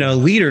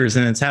 leaders,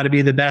 and it's how to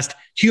be the best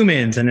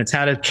humans, and it's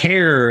how to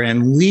care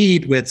and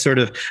lead with sort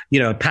of,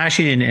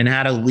 passion, and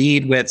how to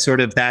lead with sort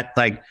of that,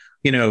 like,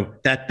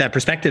 that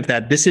perspective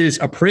that this is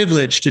a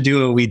privilege to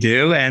do what we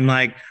do. And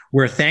like,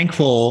 we're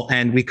thankful,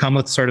 and we come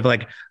with sort of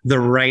like the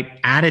right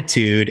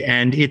attitude,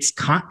 and it's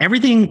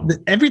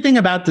everything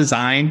about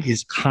design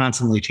is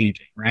constantly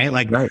changing, right?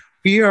 Like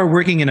we are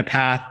working in a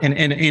path in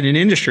an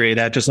industry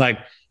that just like,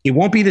 it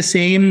won't be the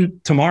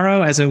same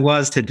tomorrow as it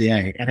was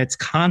today. And it's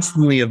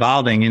constantly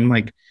evolving. And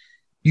like,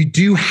 you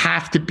do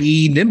have to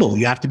be nimble.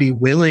 You have to be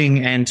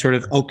willing and sort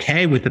of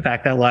okay with the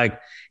fact that like,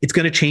 it's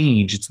going to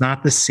change. It's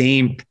not the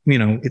same,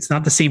 it's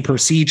not the same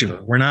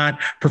procedure. We're not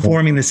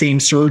performing the same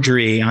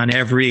surgery on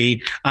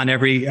every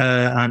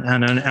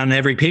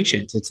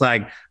patient. It's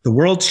like the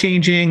world's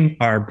changing.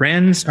 Our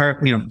brands are,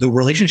 the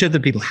relationship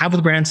that people have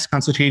with brands is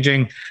constantly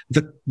changing.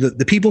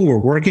 The people we're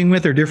working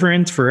with are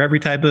different for every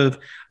type of,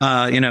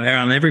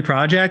 on every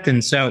project.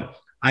 And so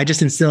I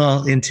just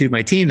instill into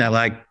my team that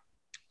like,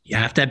 you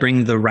have to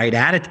bring the right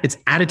attitude. It's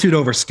attitude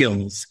over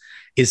skills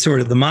is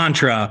sort of the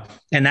mantra.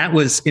 And that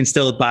was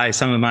instilled by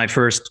some of my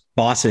first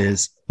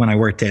bosses when I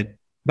worked at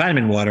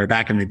Vitamin Water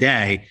back in the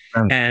day.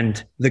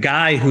 And the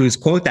guy whose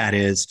quote that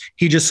is,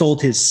 he just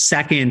sold his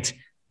second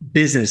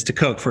business to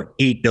Coke for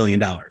 $8 billion.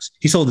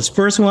 He sold his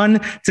first one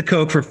to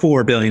Coke for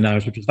 $4 billion,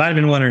 which was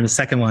Vitamin Water, and the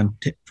second one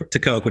to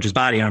Coke, which is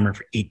Body Armor,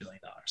 for $8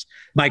 billion.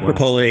 Mike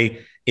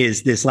Rapoli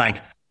is this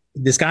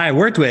guy I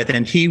worked with,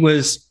 and he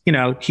was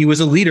a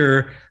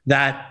leader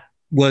that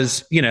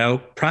was, he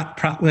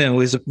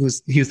was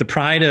the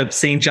pride of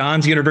St.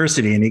 John's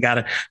University, and he got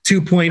a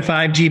 2.5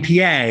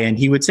 GPA. And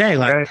he would say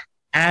like,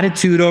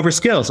 attitude over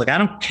skills. Like, I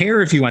don't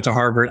care if you went to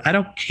Harvard. I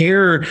don't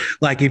care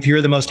like if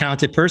you're the most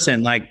talented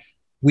person. Like,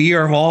 we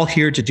are all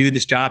here to do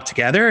this job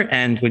together.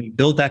 And when you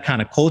build that kind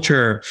of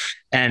culture,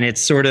 and it's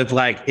sort of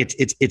like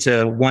it's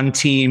a one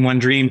team, one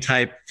dream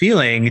type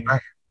feeling,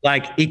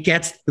 like it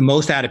gets the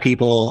most out of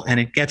people, and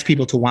it gets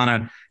people to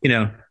want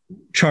to,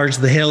 charge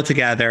the hill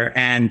together.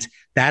 And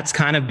that's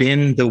kind of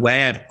been the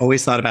way I've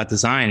always thought about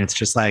design. It's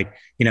just like,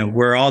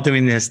 we're all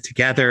doing this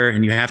together,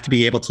 and you have to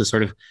be able to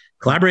sort of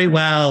collaborate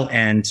well,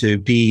 and to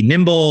be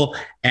nimble,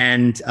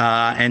 and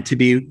to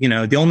be,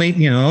 the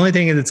only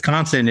thing that's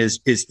constant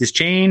is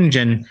change,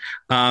 and,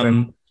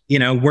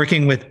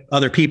 working with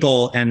other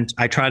people. And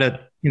I try to,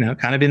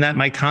 kind of in that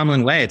Mike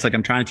Tomlin way, it's like,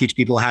 I'm trying to teach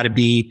people how to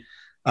be,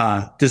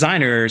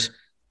 designers,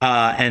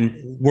 and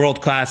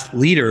world-class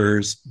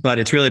leaders, but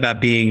it's really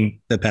about being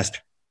the best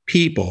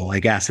people, I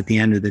guess, at the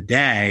end of the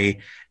day.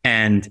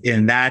 And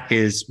that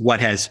is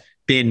what has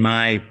been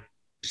my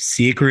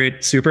secret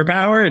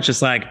superpower. It's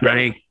just like,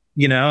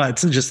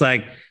 it's just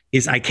like,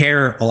 I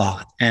care a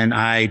lot, and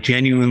I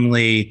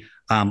genuinely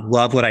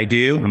love what I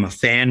do. I'm a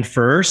fan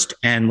first,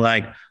 and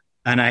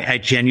I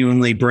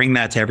genuinely bring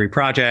that to every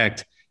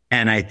project.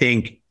 And I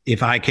think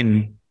if I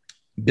can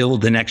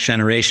build the next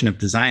generation of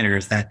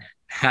designers that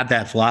have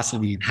that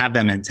philosophy and have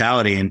that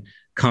mentality and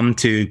come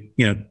to,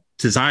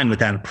 design with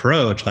that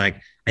approach, like,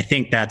 I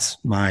think that's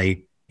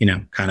my,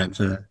 kind of,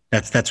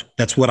 that's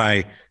what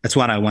I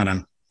want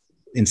to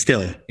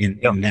instill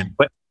in them.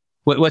 But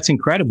what's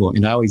incredible,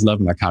 and I always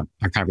love in our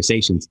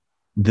conversations,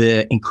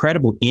 the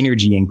incredible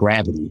energy and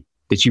gravity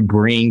that you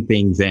bring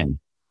things in.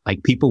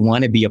 Like, people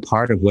want to be a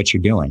part of what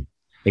you're doing.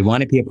 They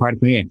want to be a part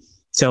of it.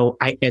 So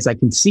as I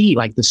can see,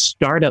 like the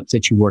startups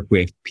that you work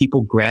with,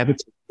 people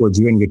gravitate towards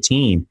you and your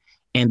team.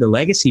 And the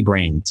legacy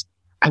brands,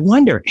 I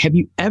wonder, have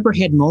you ever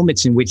had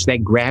moments in which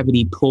that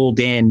gravity pulled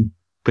in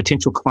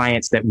potential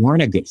clients that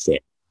weren't a good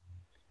fit?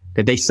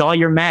 That they saw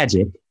your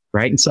magic,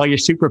 right? And saw your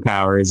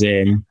superpowers,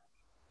 and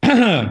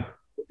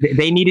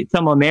they needed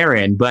some on their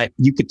end, but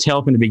you could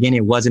tell from the beginning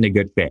it wasn't a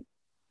good fit.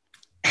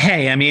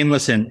 Hey, I mean,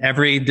 listen,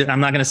 I'm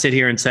not going to sit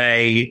here and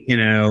say,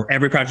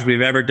 every project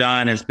we've ever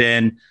done has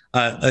been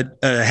a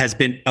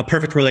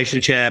perfect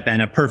relationship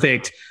and a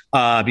perfect,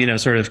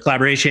 sort of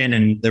collaboration.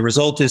 And the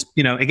result is,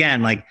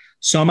 again, like,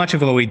 so much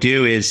of what we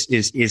do is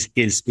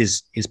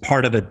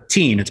part of a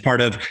team. It's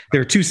part of, there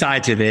are two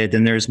sides of it,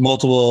 and there's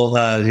multiple,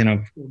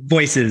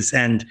 voices.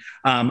 And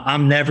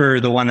I'm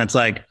never the one that's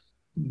like,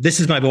 this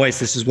is my voice.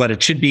 This is what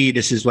it should be.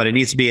 This is what it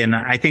needs to be. And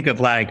I think of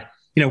like,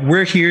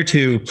 we're here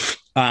to,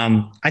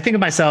 I think of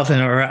myself,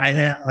 and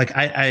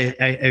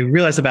I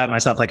realize about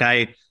myself, like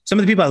some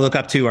of the people I look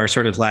up to are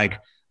sort of like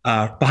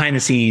behind the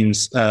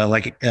scenes,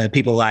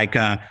 people like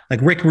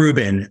Rick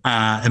Rubin,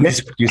 a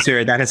music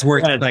producer that has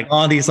worked with like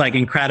all these like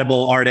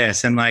incredible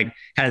artists, and like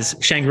has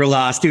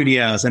Shangri-La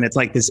Studios, and it's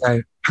like this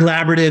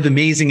collaborative,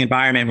 amazing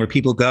environment where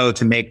people go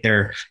to make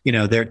their, you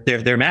know,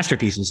 their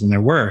masterpieces and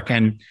their work.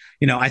 And,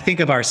 you know, I think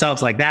of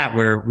ourselves like that,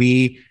 where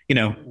we, you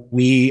know,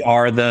 we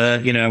are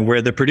the, you know,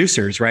 we're the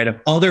producers, right, of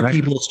other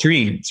people's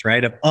dreams,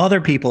 right, of other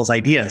people's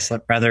ideas,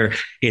 whether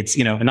it's,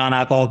 you know, a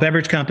non-alcoholic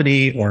beverage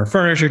company or a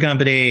furniture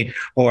company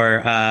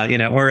or, you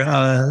know, or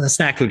a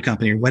snack food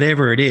company or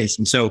whatever it is.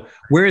 And so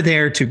we're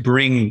there to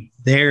bring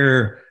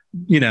their,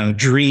 you know,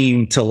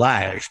 dream to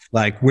life.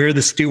 Like, we're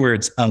the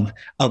stewards of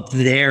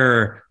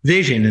their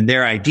vision and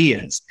their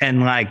ideas.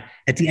 And like,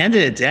 at the end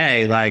of the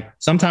day, like,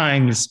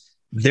 sometimes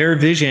their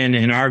vision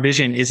and our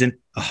vision isn't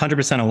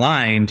 100%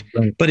 aligned,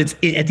 but at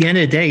the end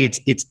of the day,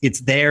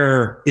 it's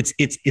their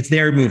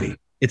movie.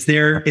 It's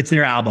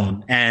their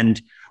album,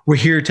 and we're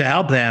here to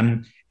help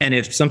them. And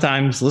if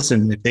sometimes,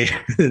 listen, if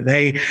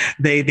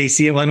they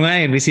see it one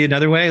way and we see it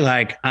another way,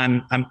 like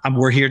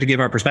we're here to give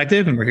our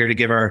perspective, and we're here to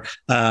give our,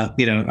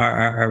 you know,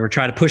 we're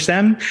trying to push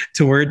them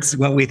towards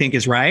what we think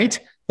is right.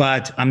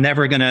 But I'm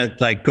never going to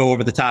like go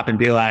over the top and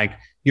be like,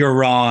 you're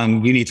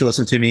wrong, you need to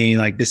listen to me,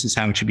 like, this is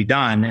how it should be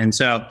done. And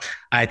so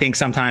I think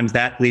sometimes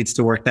that leads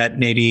to work that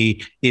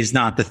maybe is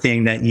not the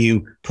thing that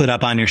you put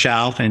up on your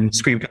shelf and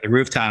scream from the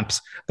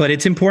rooftops, but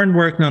it's important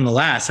work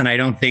nonetheless. And I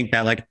don't think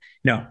that, like,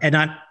 you know, and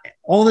not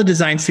all the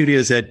design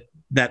studios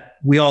that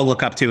we all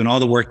look up to and all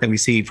the work that we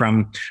see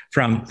from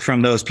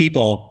those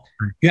people,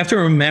 you have to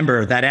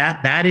remember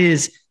that that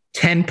is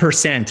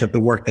 10% of the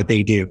work that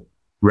they do.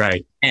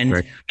 Right.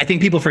 And I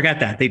think people forget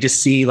that. They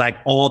just see like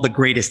all the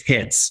greatest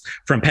hits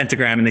from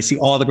Pentagram, and they see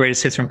all the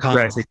greatest hits from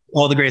Cosmos,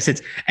 all the greatest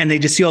hits, and they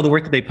just see all the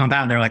work that they pump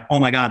out, and they're like, oh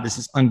my God, this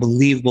is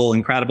unbelievable,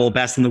 incredible,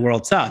 best in the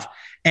world stuff.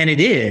 And it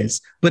is,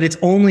 but it's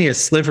only a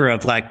sliver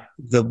of like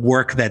the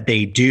work that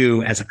they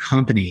do as a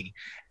company.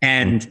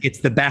 And it's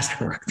the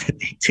best work that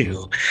they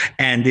do.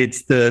 And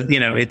it's the, you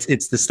know, it's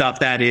the stuff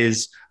that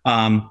is,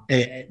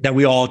 that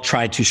we all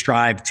try to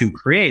strive to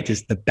create,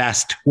 is the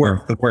best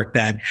work, the work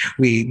that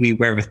we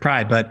wear with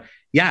pride. But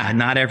yeah,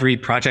 not every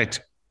project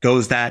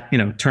goes that, you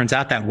know, turns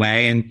out that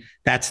way. And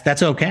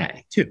that's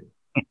okay too.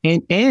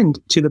 And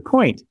to the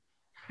point,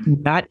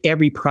 not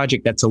every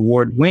project that's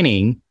award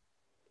winning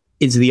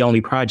is the only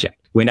project.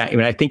 When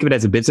I think of it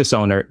as a business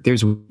owner,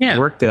 there's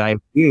work that I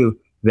do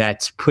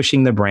that's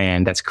pushing the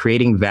brand, that's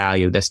creating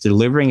value, that's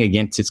delivering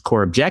against its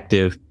core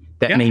objective,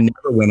 that may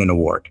never win an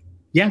award.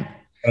 Yeah.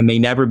 And may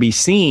never be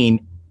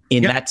seen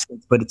in that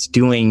sense, but it's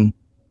doing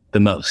the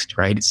most,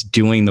 right? It's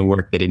doing the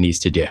work that it needs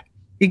to do.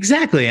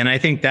 Exactly. And I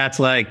think that's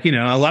like, you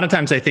know, a lot of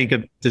times I think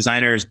of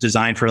designers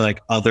design for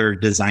like other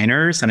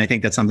designers. And I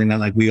think that's something that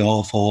like we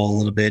all fall a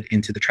little bit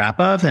into the trap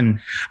of.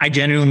 And I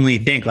genuinely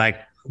think like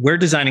we're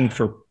designing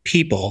for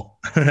people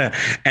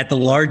at the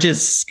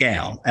largest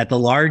scale, at the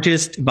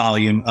largest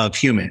volume of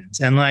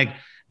humans. And like,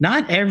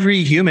 not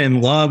every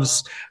human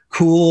loves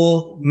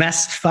cool,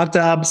 fucked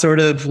up sort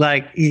of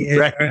like,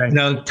 you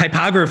know,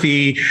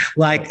 typography,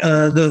 like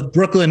the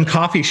Brooklyn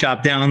coffee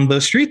shop down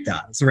the street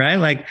does, right?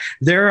 Like,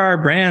 there are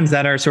brands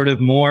that are sort of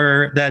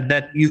more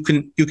that you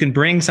can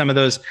bring some of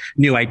those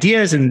new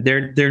ideas, and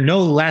they're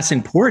no less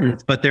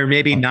important, but they're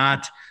maybe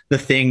not the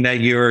thing that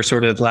you're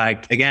sort of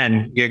like,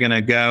 again, you're going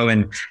to go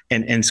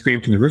and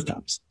scream from the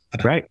rooftops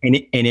about. Right. And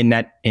in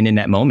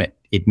that moment,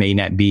 it may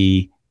not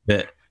be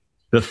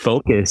the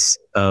focus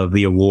of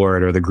the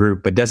award or the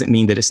group, but doesn't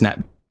mean that it's not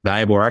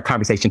valuable. Our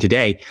conversation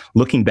today,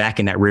 looking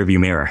back in that rearview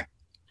mirror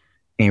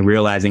and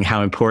realizing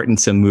how important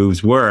some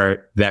moves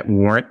were that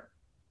weren't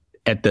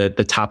at the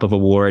top of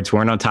awards,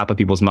 weren't on top of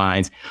people's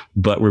minds,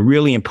 but were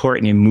really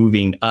important in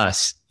moving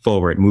us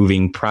forward,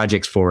 moving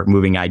projects forward,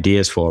 moving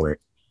ideas forward.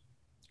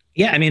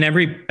 Yeah, I mean,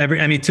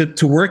 I mean,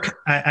 to work,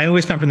 I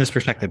always come from this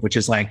perspective, which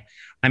is like,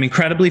 I'm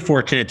incredibly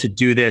fortunate to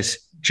do this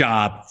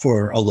job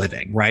for a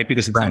living, right?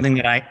 Because it's something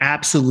that I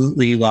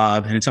absolutely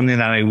love, and it's something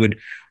that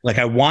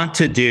I want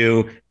to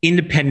do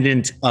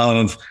independent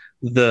of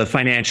the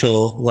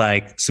financial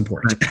like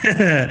support.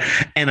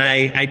 And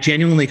I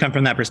genuinely come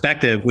from that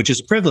perspective, which is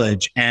a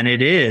privilege, and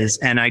it is.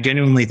 And I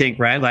genuinely think,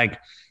 right, like,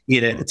 you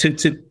know,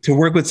 to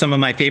work with some of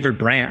my favorite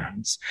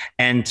brands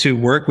and to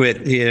work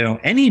with, you know,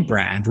 any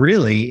brand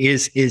really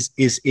is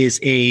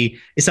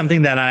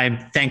something that I'm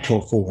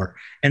thankful for.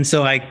 And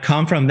so I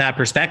come from that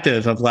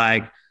perspective of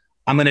like,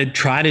 I'm going to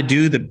try to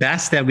do the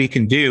best that we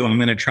can do. I'm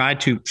going to try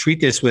to treat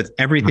this with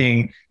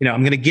everything, you know,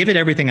 I'm going to give it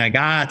everything I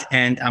got,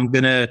 and I'm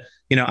going to,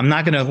 you know, I'm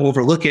not going to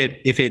overlook it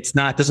if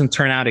doesn't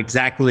turn out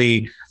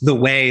exactly the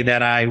way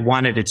that I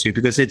wanted it to,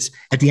 because it's,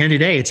 at the end of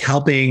the day, it's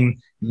helping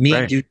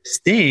me do this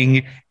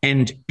thing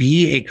and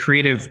be a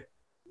creative,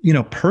 you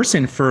know,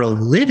 person for a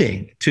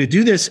living. To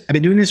do this, I've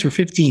been doing this for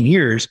 15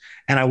 years,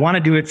 and I want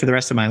to do it for the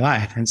rest of my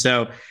life. And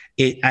so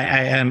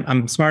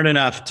I'm smart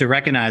enough to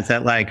recognize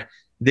that, like,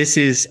 this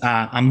is,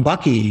 I'm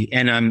lucky,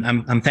 and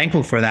I'm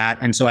thankful for that.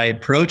 And so I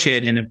approach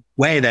it in a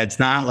way that's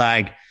not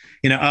like,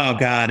 you know, oh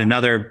God,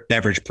 another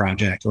beverage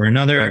project, or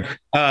another,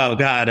 oh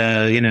God,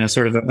 you know,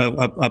 sort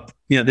of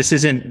you know, this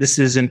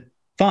isn't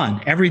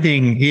fun.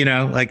 Everything, you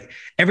know, like,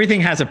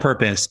 everything has a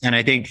purpose. And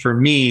I think for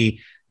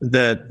me,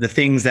 the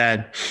things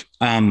that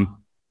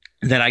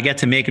that I get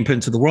to make and put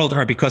into the world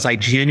are because I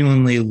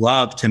genuinely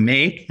love to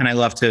make, and I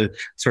love to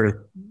sort of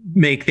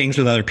make things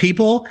with other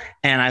people.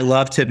 And I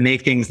love to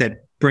make things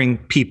that bring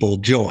people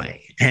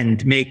joy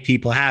and make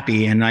people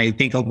happy. And I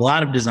think a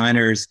lot of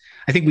designers,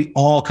 I think we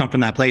all come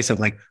from that place of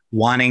like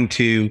wanting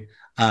to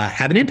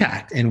have an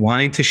impact and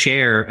wanting to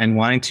share and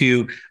wanting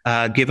to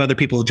give other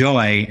people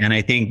joy. And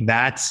I think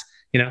that's,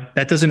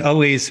 that doesn't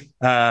always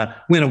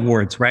win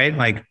awards, right?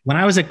 Like when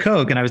I was at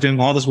Coke and I was doing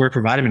all this work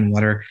for Vitamin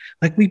Water,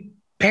 like we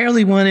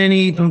barely won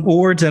any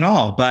awards at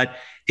all. But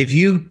if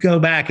you go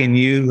back and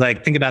you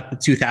like think about the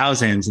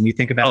 2000s and you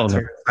think about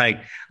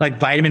like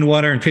Vitamin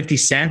Water and 50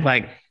 Cent,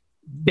 like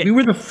we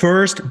were the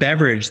first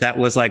beverage that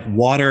was like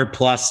water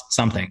plus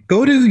something.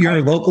 Go to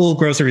your local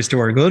grocery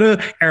store, go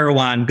to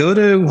Erewhon, go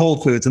to Whole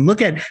Foods, and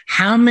look at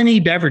how many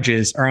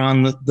beverages are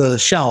on the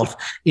shelf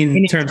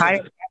in terms of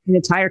an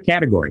entire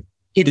category.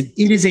 It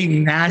is a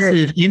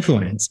massive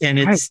influence, and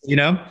it's,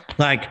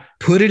 like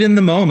put it in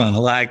the MoMA,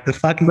 like the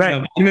fucking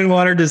Vitamin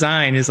Water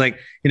design is like,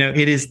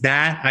 it is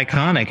that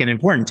iconic and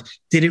important.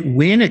 Did it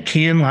win a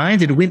Cannes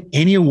Lions? Did it win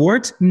any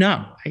awards?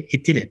 No,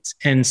 it didn't.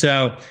 And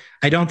so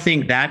I don't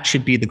think that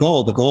should be the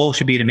goal. The goal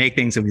should be to make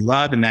things that we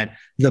love and that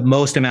the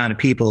most amount of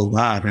people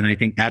love. And I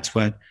think that's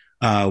what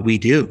we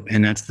do.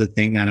 And that's the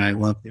thing that I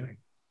love doing.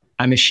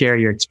 I'm going to share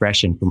your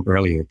expression from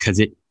earlier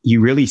because you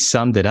really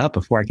summed it up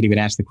before I could even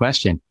ask the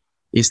question.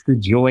 It's the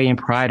joy and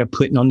pride of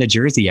putting on the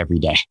jersey every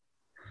day.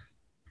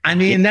 I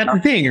mean, that's the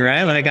thing,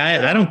 right? Like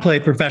I don't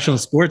play professional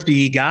sports, but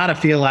you got to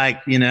feel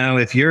like,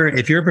 if you're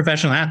a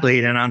professional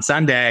athlete and on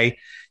Sunday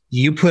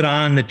you put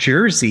on the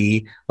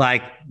jersey,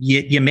 like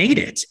you made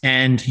it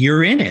and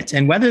you're in it.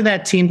 And whether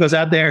that team goes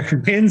out there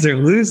and wins or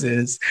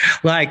loses,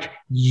 like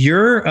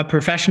you're a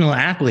professional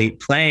athlete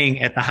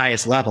playing at the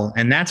highest level.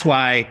 And that's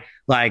why,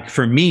 like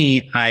for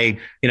me, I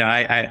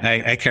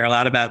care a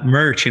lot about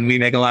merch, and we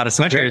make a lot of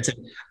sweatshirts.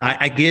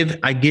 I give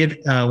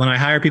when I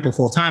hire people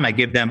full time, I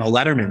give them a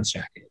Letterman's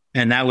jacket.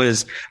 And that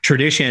was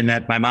tradition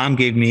that my mom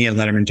gave me a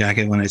Letterman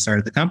jacket when I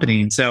started the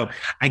company. And so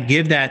I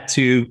give that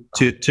to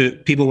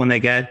people when they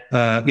get,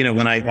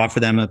 when I offer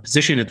them a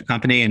position at the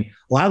company. And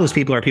a lot of those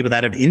people are people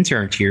that have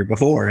interned here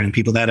before and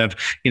people that have,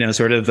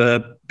 sort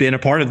of been a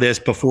part of this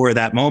before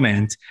that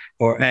moment.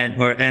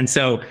 And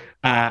so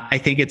I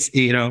think it's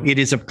a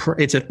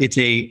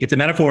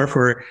metaphor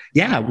for,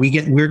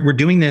 we're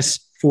doing this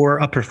for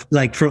a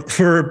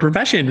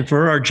profession,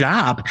 for our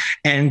job.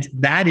 And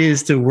that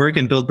is to work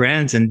and build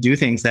brands and do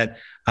things that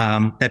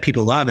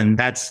people love. And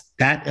that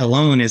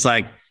alone is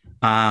like,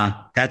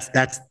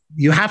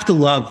 you have to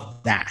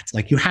love that.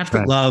 Like you have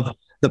to love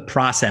the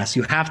process.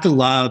 You have to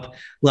love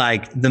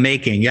like the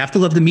making, you have to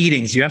love the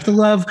meetings, you have to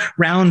love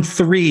round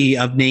 3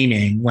 of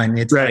naming when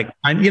it's like,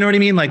 you know what I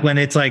mean? Like when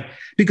it's like,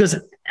 because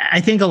I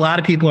think a lot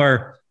of people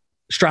are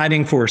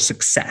striving for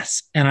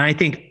success. And I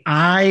think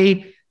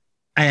I've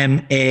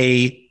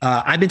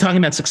been talking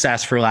about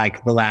success for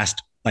like the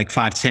last like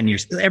 5 to 10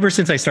 years, ever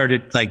since I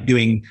started like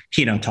doing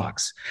keynote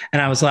talks.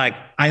 And I was like,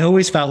 I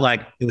always felt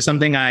like it was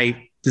something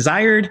I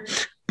desired,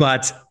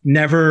 but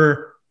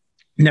never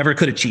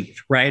could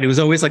achieve, right? It was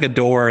always like a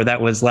door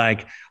that was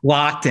like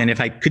locked. And if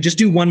I could just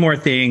do one more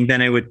thing,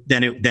 then I would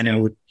get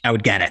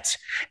it.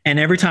 And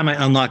every time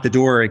I unlocked the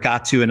door, it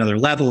got to another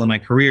level in my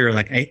career.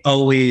 Like I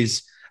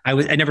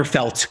never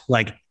felt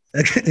like,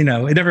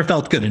 it never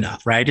felt good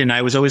enough. Right. And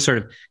I was always sort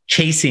of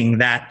chasing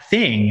that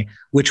thing,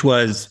 which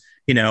was,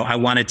 I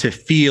wanted to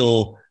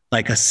feel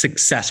like a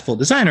successful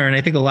designer. And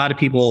I think a lot of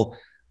people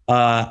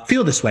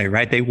feel this way,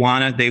 right? They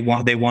want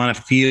to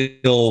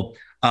feel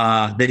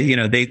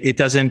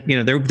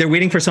they're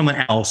waiting for someone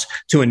else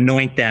to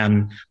anoint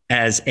them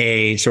as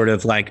a sort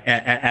of like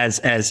as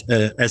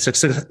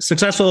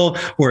successful,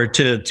 or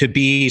to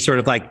be sort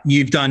of like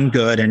you've done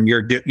good and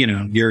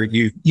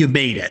you've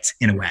made it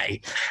in a way.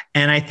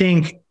 And I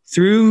think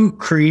through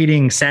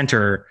creating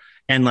Center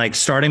and like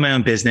starting my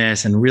own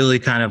business and really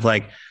kind of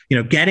like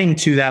getting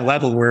to that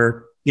level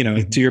where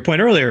to your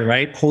point earlier,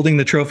 right, holding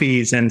the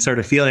trophies and sort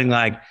of feeling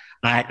like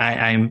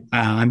I've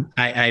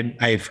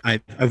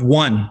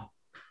won.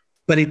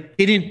 But it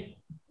didn't,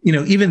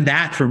 even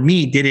that for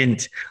me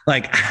didn't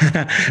like,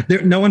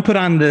 no one put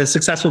on the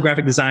successful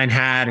graphic design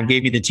hat and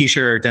gave me the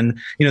t-shirt and,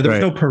 there was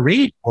no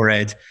parade for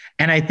it.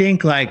 And I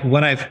think like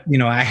what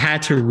I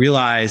had to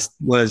realize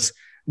was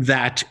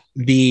that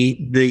the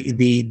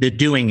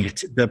doing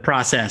it, the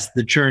process,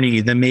 the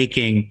journey, the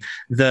making,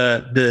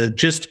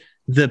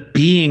 the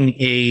being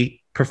a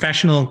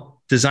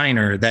professional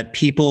designer that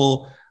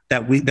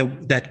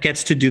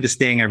gets to do this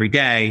thing every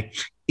day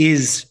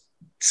is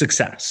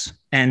success.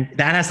 And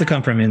that has to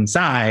come from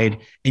inside,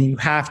 and you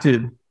have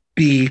to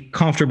be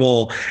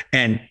comfortable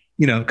and,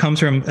 comes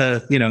from,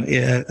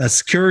 a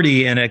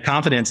security and a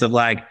confidence of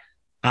like,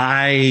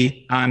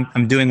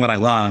 I'm doing what I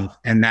love,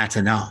 and that's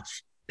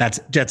enough.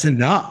 That's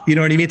enough. You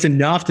know what I mean? It's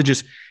enough to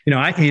just,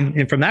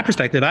 and from that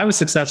perspective, I was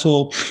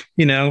successful,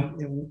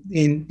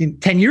 in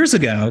 10 years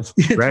ago,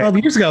 12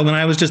 years ago, when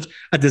I was just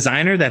a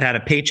designer that had a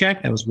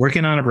paycheck, that was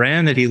working on a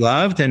brand that he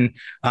loved and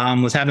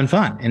was having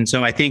fun. And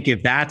so I think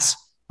if that's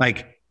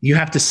like, you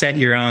have to set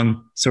your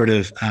own sort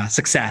of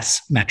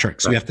success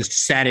metrics. Right. You have to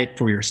set it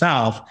for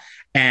yourself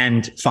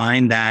and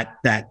find that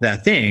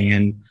thing.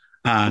 And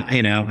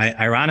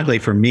ironically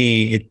for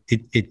me,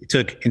 it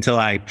took until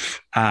I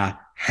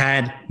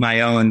had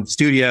my own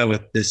studio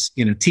with this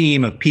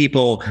team of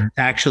people to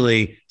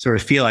actually sort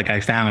of feel like I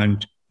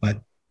found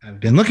what I've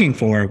been looking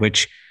for,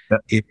 which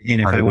if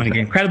I want to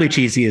get incredibly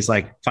cheesy, is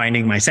like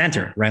finding my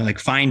center, right? Like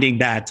finding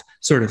that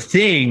sort of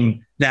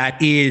thing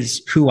that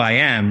is who I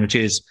am, which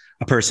is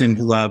a person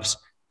who loves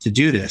to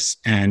do this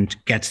and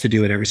gets to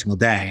do it every single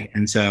day.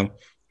 And so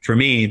for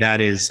me,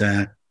 that is,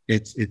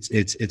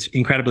 it's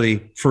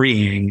incredibly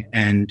freeing.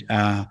 And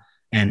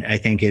I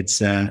think it's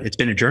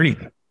been a journey.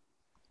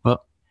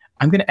 Well,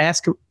 I'm going to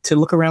ask to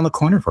look around the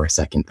corner for a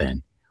second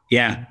then.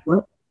 Yeah.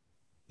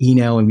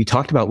 And we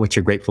talked about what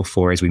you're grateful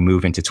for as we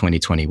move into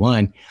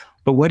 2021,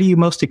 but what are you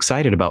most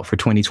excited about for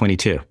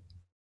 2022?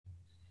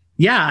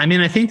 Yeah. I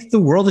mean, I think the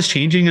world is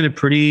changing at a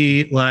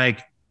pretty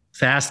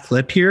fast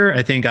clip here.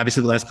 I think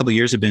obviously the last couple of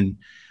years have been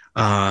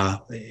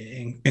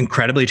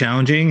incredibly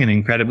challenging and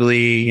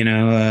incredibly,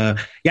 I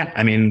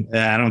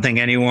don't think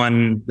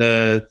anyone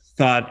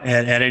thought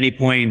at any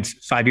point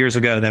 5 years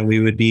ago that we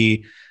would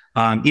be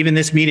even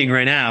this meeting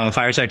right now, a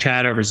fireside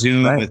chat over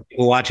Zoom with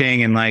people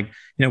watching, and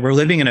we're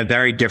living in a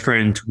very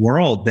different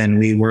world than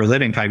we were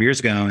living 5 years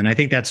ago. And I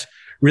think that's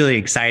really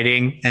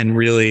exciting and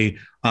really,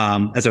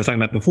 as I was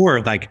talking about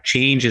before,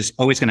 change is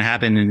always going to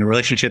happen in the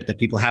relationship that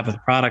people have with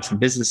products and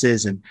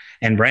businesses and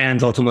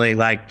brands. Ultimately,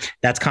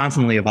 that's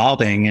constantly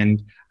evolving.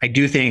 And I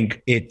do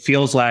think it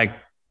feels like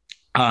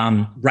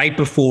right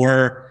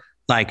before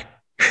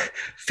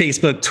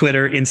Facebook,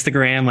 Twitter,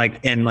 Instagram,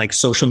 and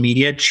social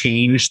media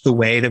changed the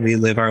way that we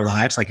live our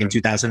lives, in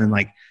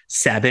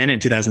 2007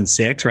 and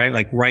 2006,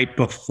 right? Right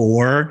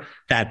before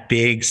that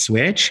big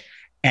switch.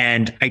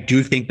 And I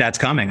do think that's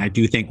coming. I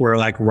do think we're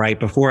right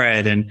before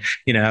it, and,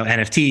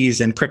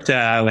 NFTs and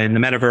crypto and the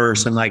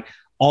metaverse and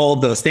all of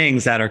those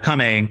things that are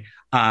coming.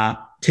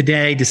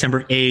 Today,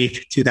 December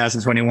 8th,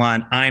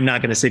 2021, I'm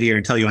not going to sit here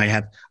and tell you I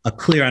have a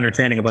clear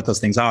understanding of what those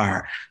things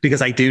are,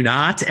 because I do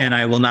not, and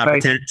I will not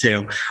pretend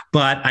to.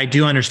 But I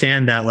do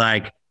understand that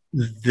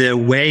the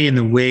way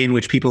in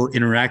which people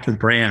interact with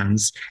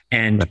brands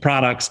and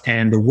products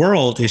and the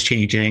world is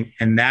changing.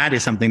 And that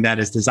is something that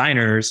as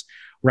designers,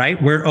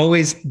 right, we're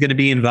always going to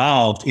be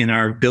involved in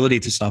our ability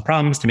to solve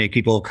problems, to make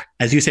people,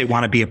 as you say,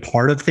 want to be a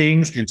part of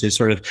things, and to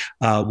sort of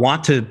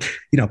want to,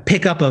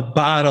 pick up a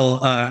bottle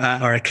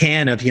or a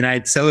can of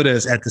United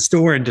Sodas at the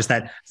store, and just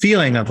that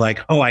feeling of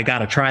oh, I got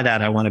to try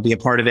that. I want to be a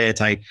part of it.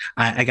 I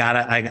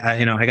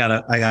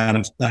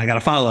gotta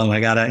follow. I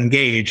gotta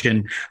engage,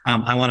 and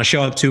I want to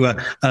show up to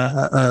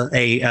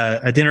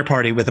a dinner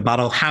party with a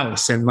bottle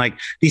house, and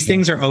these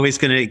things are always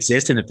going to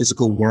exist in a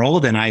physical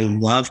world. And I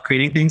love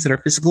creating things that are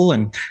physical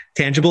and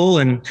tangible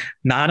and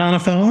not on a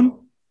phone.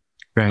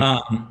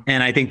 Right.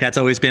 And I think that's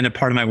always been a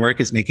part of my work,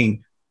 is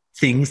making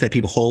things that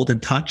people hold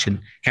and touch and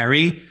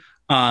carry.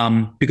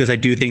 Because I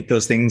do think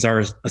those things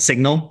are a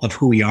signal of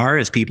who we are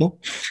as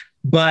people.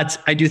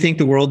 But I do think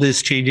the world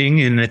is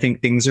changing, and I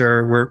think things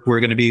we're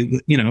going to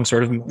be,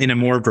 sort of in a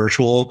more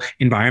virtual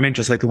environment,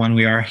 just like the one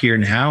we are here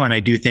now. And I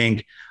do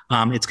think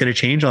it's going to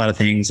change a lot of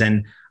things.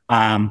 And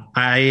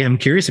I am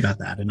curious about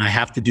that, and I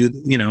have to do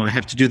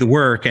the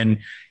work. And,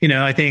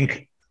 I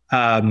think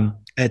to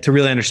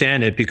really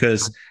understand it,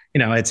 because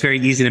it's very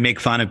easy to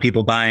make fun of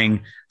people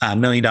buying $1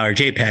 million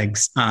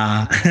JPEGs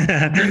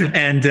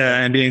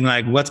and being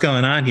like, what's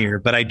going on here?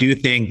 But I do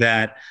think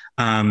that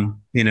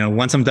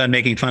once I'm done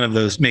making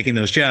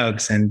those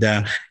jokes and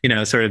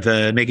sort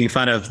of making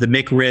fun of the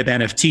McRib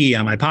NFT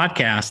on my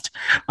podcast,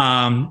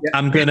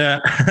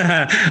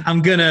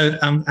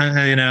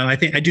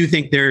 I do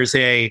think there's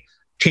a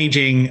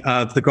changing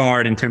of the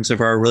guard in terms of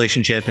our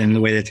relationship and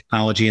the way that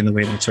technology and the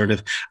way that sort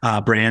of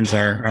brands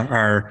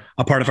are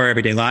a part of our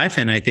everyday life.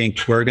 And I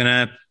think we're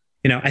gonna,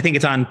 I think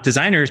it's on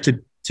designers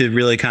to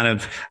really kind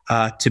of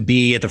to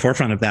be at the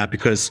forefront of that,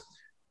 because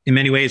in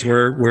many ways we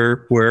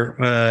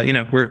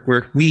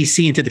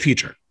see into the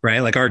future,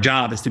 right? Our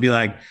job is to be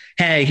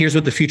hey, here's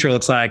what the future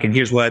looks like, and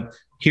here's what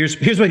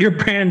your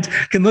brand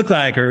can look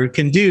like or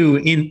can do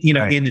in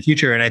the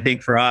future. And I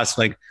think for us,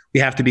 we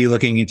have to be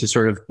looking into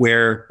sort of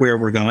where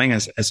we're going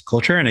as a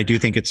culture. And I do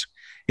think it's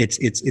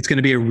going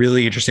to be a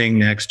really interesting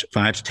next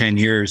 5 to 10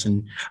 years.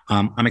 And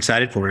I'm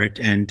excited for it.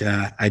 And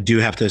I do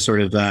have to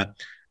sort of,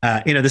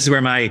 this is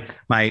where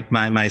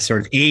my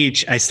sort of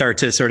age, I start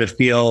to sort of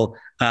feel,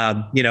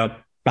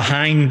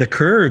 behind the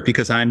curve,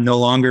 because I'm no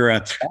longer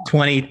a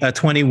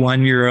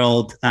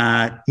 21-year-old,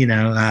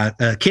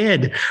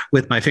 kid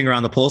with my finger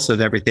on the pulse of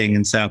everything.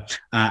 And so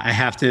I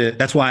have to,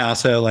 that's why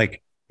also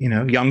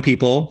young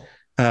people,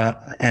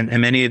 and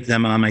many of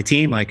them on my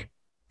team,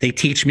 they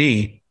teach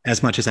me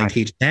as much as I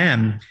teach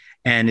them.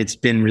 And it's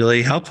been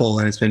really helpful,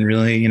 and it's been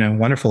really,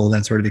 wonderful,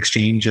 that sort of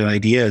exchange of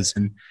ideas,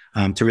 and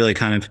to really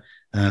kind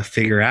of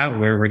figure out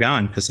where we're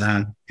going. Because,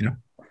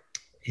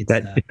 it's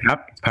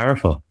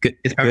powerful.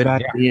 Good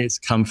ideas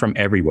come from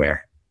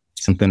everywhere.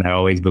 Something I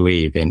always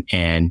believe in.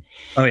 And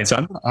so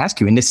I'm going to ask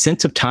you, in this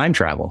sense of time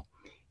travel,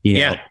 You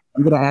know,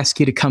 I'm going to ask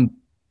you to come.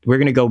 We're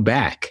going to go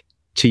back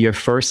to your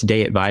first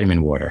day at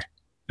Vitamin Water.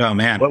 Oh,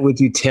 man. What would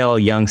you tell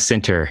young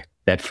Center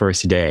that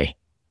first day?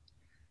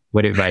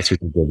 What advice would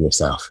you give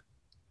yourself?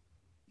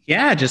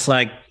 Yeah, just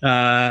like,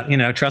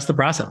 trust the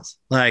process.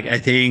 Like, I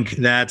think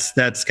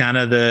that's kind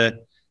of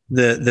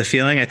the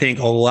feeling. I think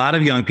a lot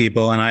of young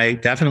people, and I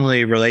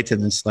definitely relate to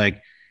this,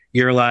 like,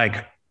 you're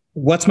like,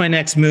 what's my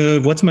next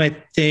move? What's my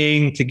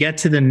thing to get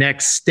to the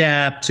next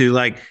step, to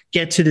like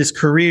get to this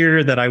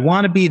career that I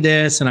want to be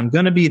this and I'm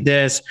going to be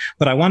this,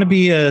 but I want to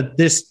be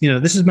this,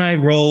 this is my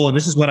role and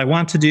this is what I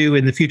want to do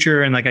in the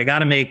future. And like, I got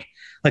to make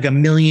like a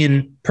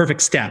million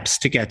perfect steps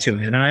to get to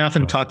it. And I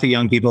often talk to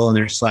young people and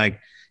they're just like,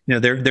 they're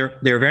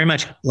very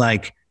much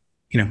like,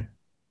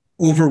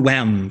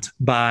 overwhelmed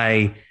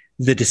by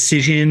the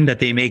decision that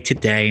they make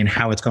today and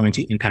how it's going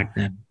to impact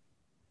them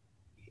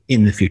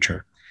in the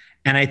future.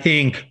 And I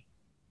think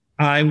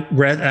I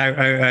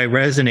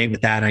resonate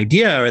with that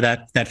idea or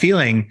that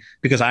feeling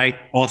because I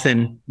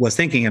often was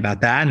thinking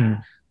about that.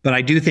 But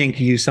I do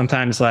think you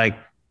sometimes like,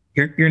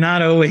 you're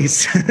not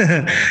always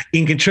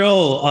in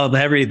control of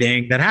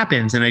everything that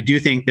happens. And I do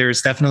think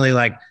there's definitely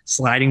like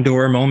sliding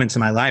door moments in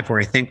my life where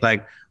I think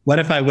like, what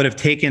if I would have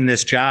taken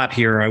this job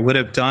here, or I would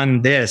have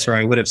done this, or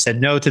I would have said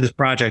no to this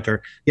project,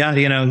 or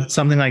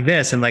something like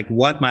this, and like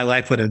what my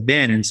life would have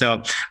been. And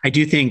so I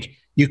do think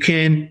you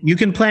can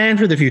plan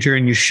for the future,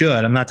 and you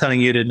should. I'm not telling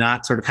you to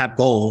not sort of have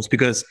goals,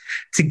 because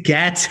to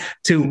get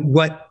to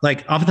what,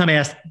 like, oftentimes I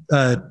ask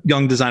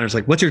young designers,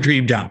 like, what's your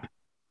dream job?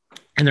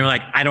 And they're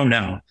like, I don't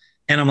know.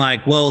 And I'm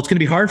like, well, it's going to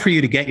be hard for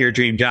you to get your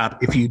dream job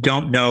if you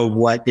don't know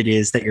what it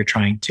is that you're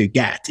trying to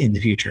get in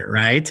the future,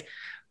 right?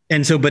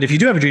 And so, but if you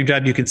do have a dream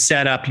job, you can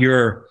set up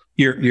your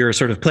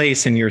sort of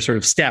place and your sort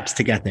of steps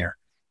to get there.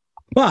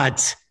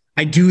 But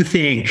I do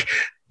think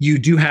you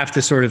do have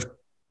to sort of,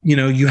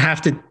 you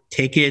have to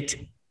take it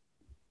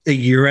a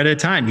year at a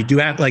time. You do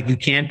have, like, you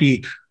can't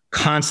be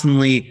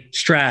constantly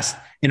stressed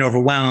and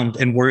overwhelmed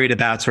and worried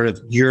about sort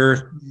of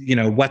your,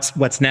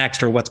 what's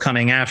next or what's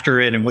coming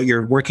after it and what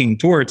you're working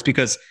towards,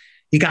 because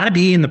you got to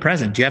be in the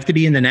present. You have to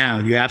be in the now.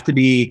 You have to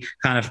be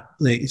kind of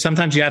like,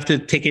 sometimes you have to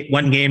take it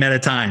one game at a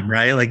time,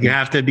 right? Like, you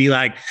have to be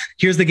like,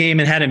 here's the game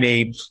ahead of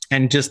me.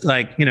 And just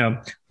like,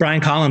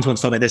 Brian Collins once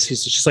told me this.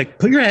 He's just like,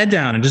 put your head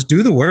down and just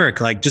do the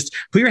work. Like, just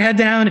put your head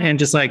down and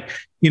just like,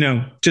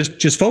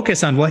 just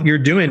focus on what you're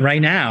doing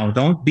right now.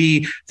 Don't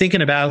be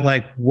thinking about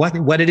like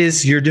what it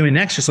is you're doing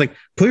next. Just like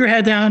put your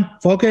head down,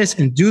 focus,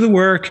 and do the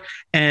work.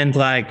 And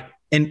like,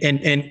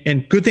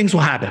 and good things will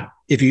happen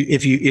if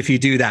you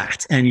do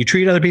that, and you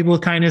treat other people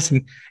with kindness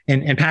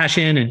and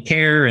passion and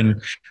care,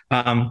 and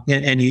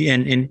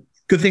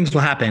good things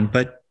will happen.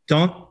 But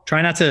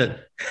try not to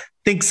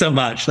think so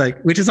much,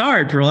 like, which is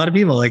hard for a lot of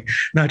people. Like,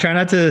 no, try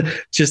not to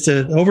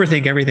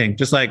overthink everything.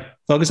 Just like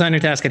focus on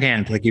your task at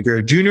hand. Like, if you're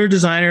a junior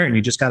designer and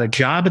you just got a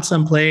job at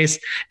some place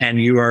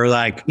and you are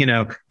like,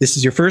 this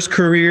is your first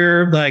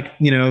career, like,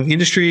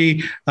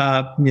 industry,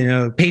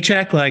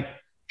 paycheck, like,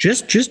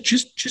 just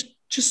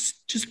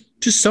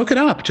soak it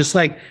up. Just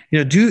like,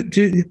 do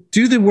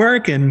the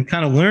work and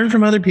kind of learn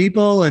from other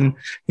people, and,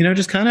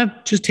 just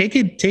take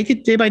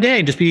it day by day,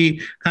 and just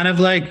be kind of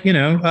like,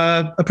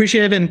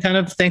 appreciative and kind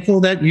of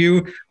thankful that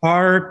you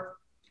are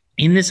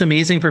in this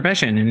amazing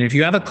profession. And if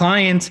you have a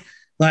client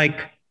like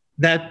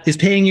that is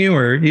paying you,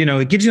 or,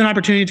 it gives you an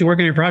opportunity to work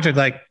on your project,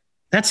 like,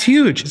 that's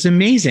huge. It's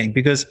amazing,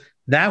 because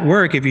that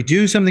work, if you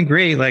do something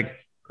great, like,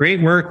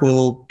 great work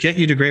will get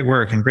you to great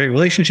work, and great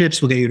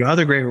relationships will get you to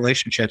other great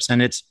relationships.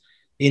 And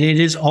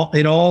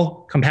it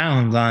all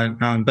compounds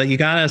on, but you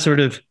gotta sort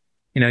of,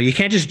 you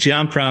can't just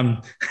jump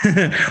from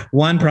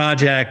one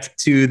project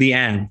to the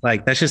end.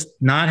 Like, that's just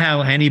not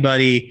how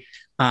anyone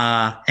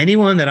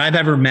that I've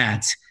ever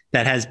met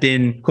that has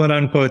been, quote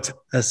unquote,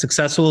 a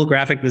successful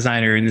graphic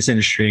designer in this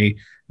industry,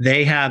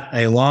 they have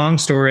a long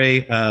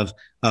story of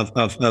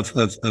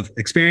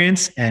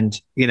experience and,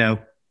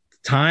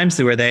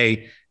 times where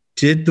they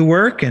did the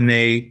work and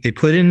they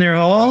put in their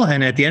all.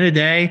 And at the end of the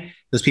day,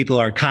 those people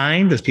are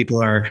kind. Those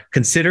people are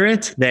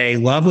considerate. They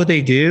love what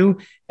they do,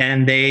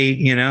 and they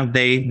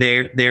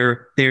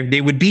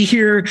would be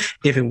here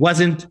if it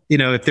wasn't,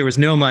 if there was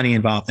no money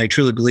involved. I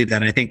truly believe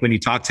that. And I think when you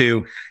talk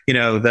to,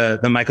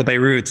 the Michael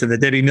Beirut's and the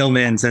Debbie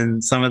Millmans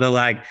and some of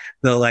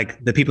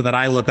the people that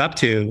I look up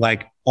to,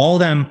 like, all of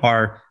them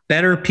are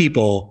better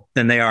people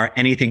than they are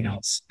anything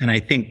else. And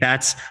I think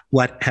that's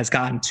what has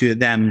gotten to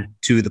them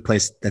to the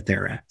place that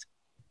they're at.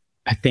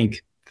 I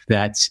think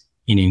that's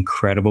an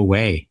incredible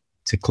way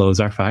to close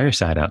our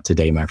fireside out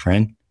today, my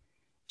friend.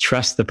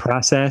 Trust the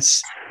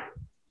process,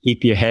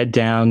 keep your head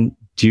down,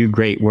 do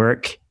great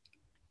work,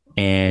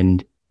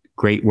 and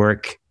great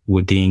work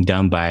being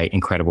done by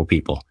incredible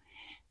people.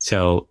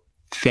 So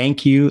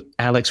thank you,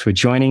 Alex, for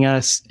joining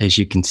us. As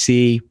you can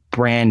see,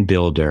 brand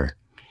builder,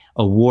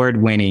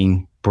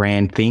 award-winning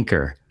brand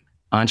thinker,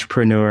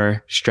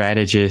 entrepreneur,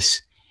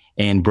 strategist,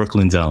 and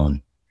Brooklyn's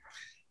own.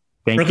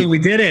 Thank you. We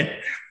did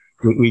it.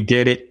 We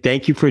did it.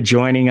 Thank you for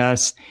joining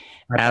us.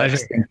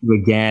 Alex, thank you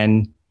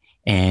again,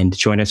 and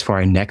join us for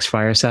our next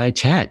fireside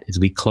chat as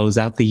we close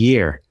out the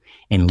year.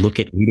 and look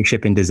at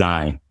leadership and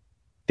design.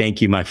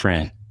 Thank you, my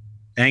friend.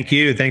 Thank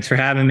you. Thanks for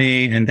having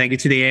me. And thank you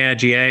to the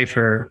AIGA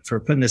for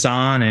putting this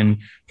on and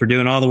for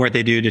doing all the work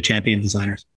they do to champion designers.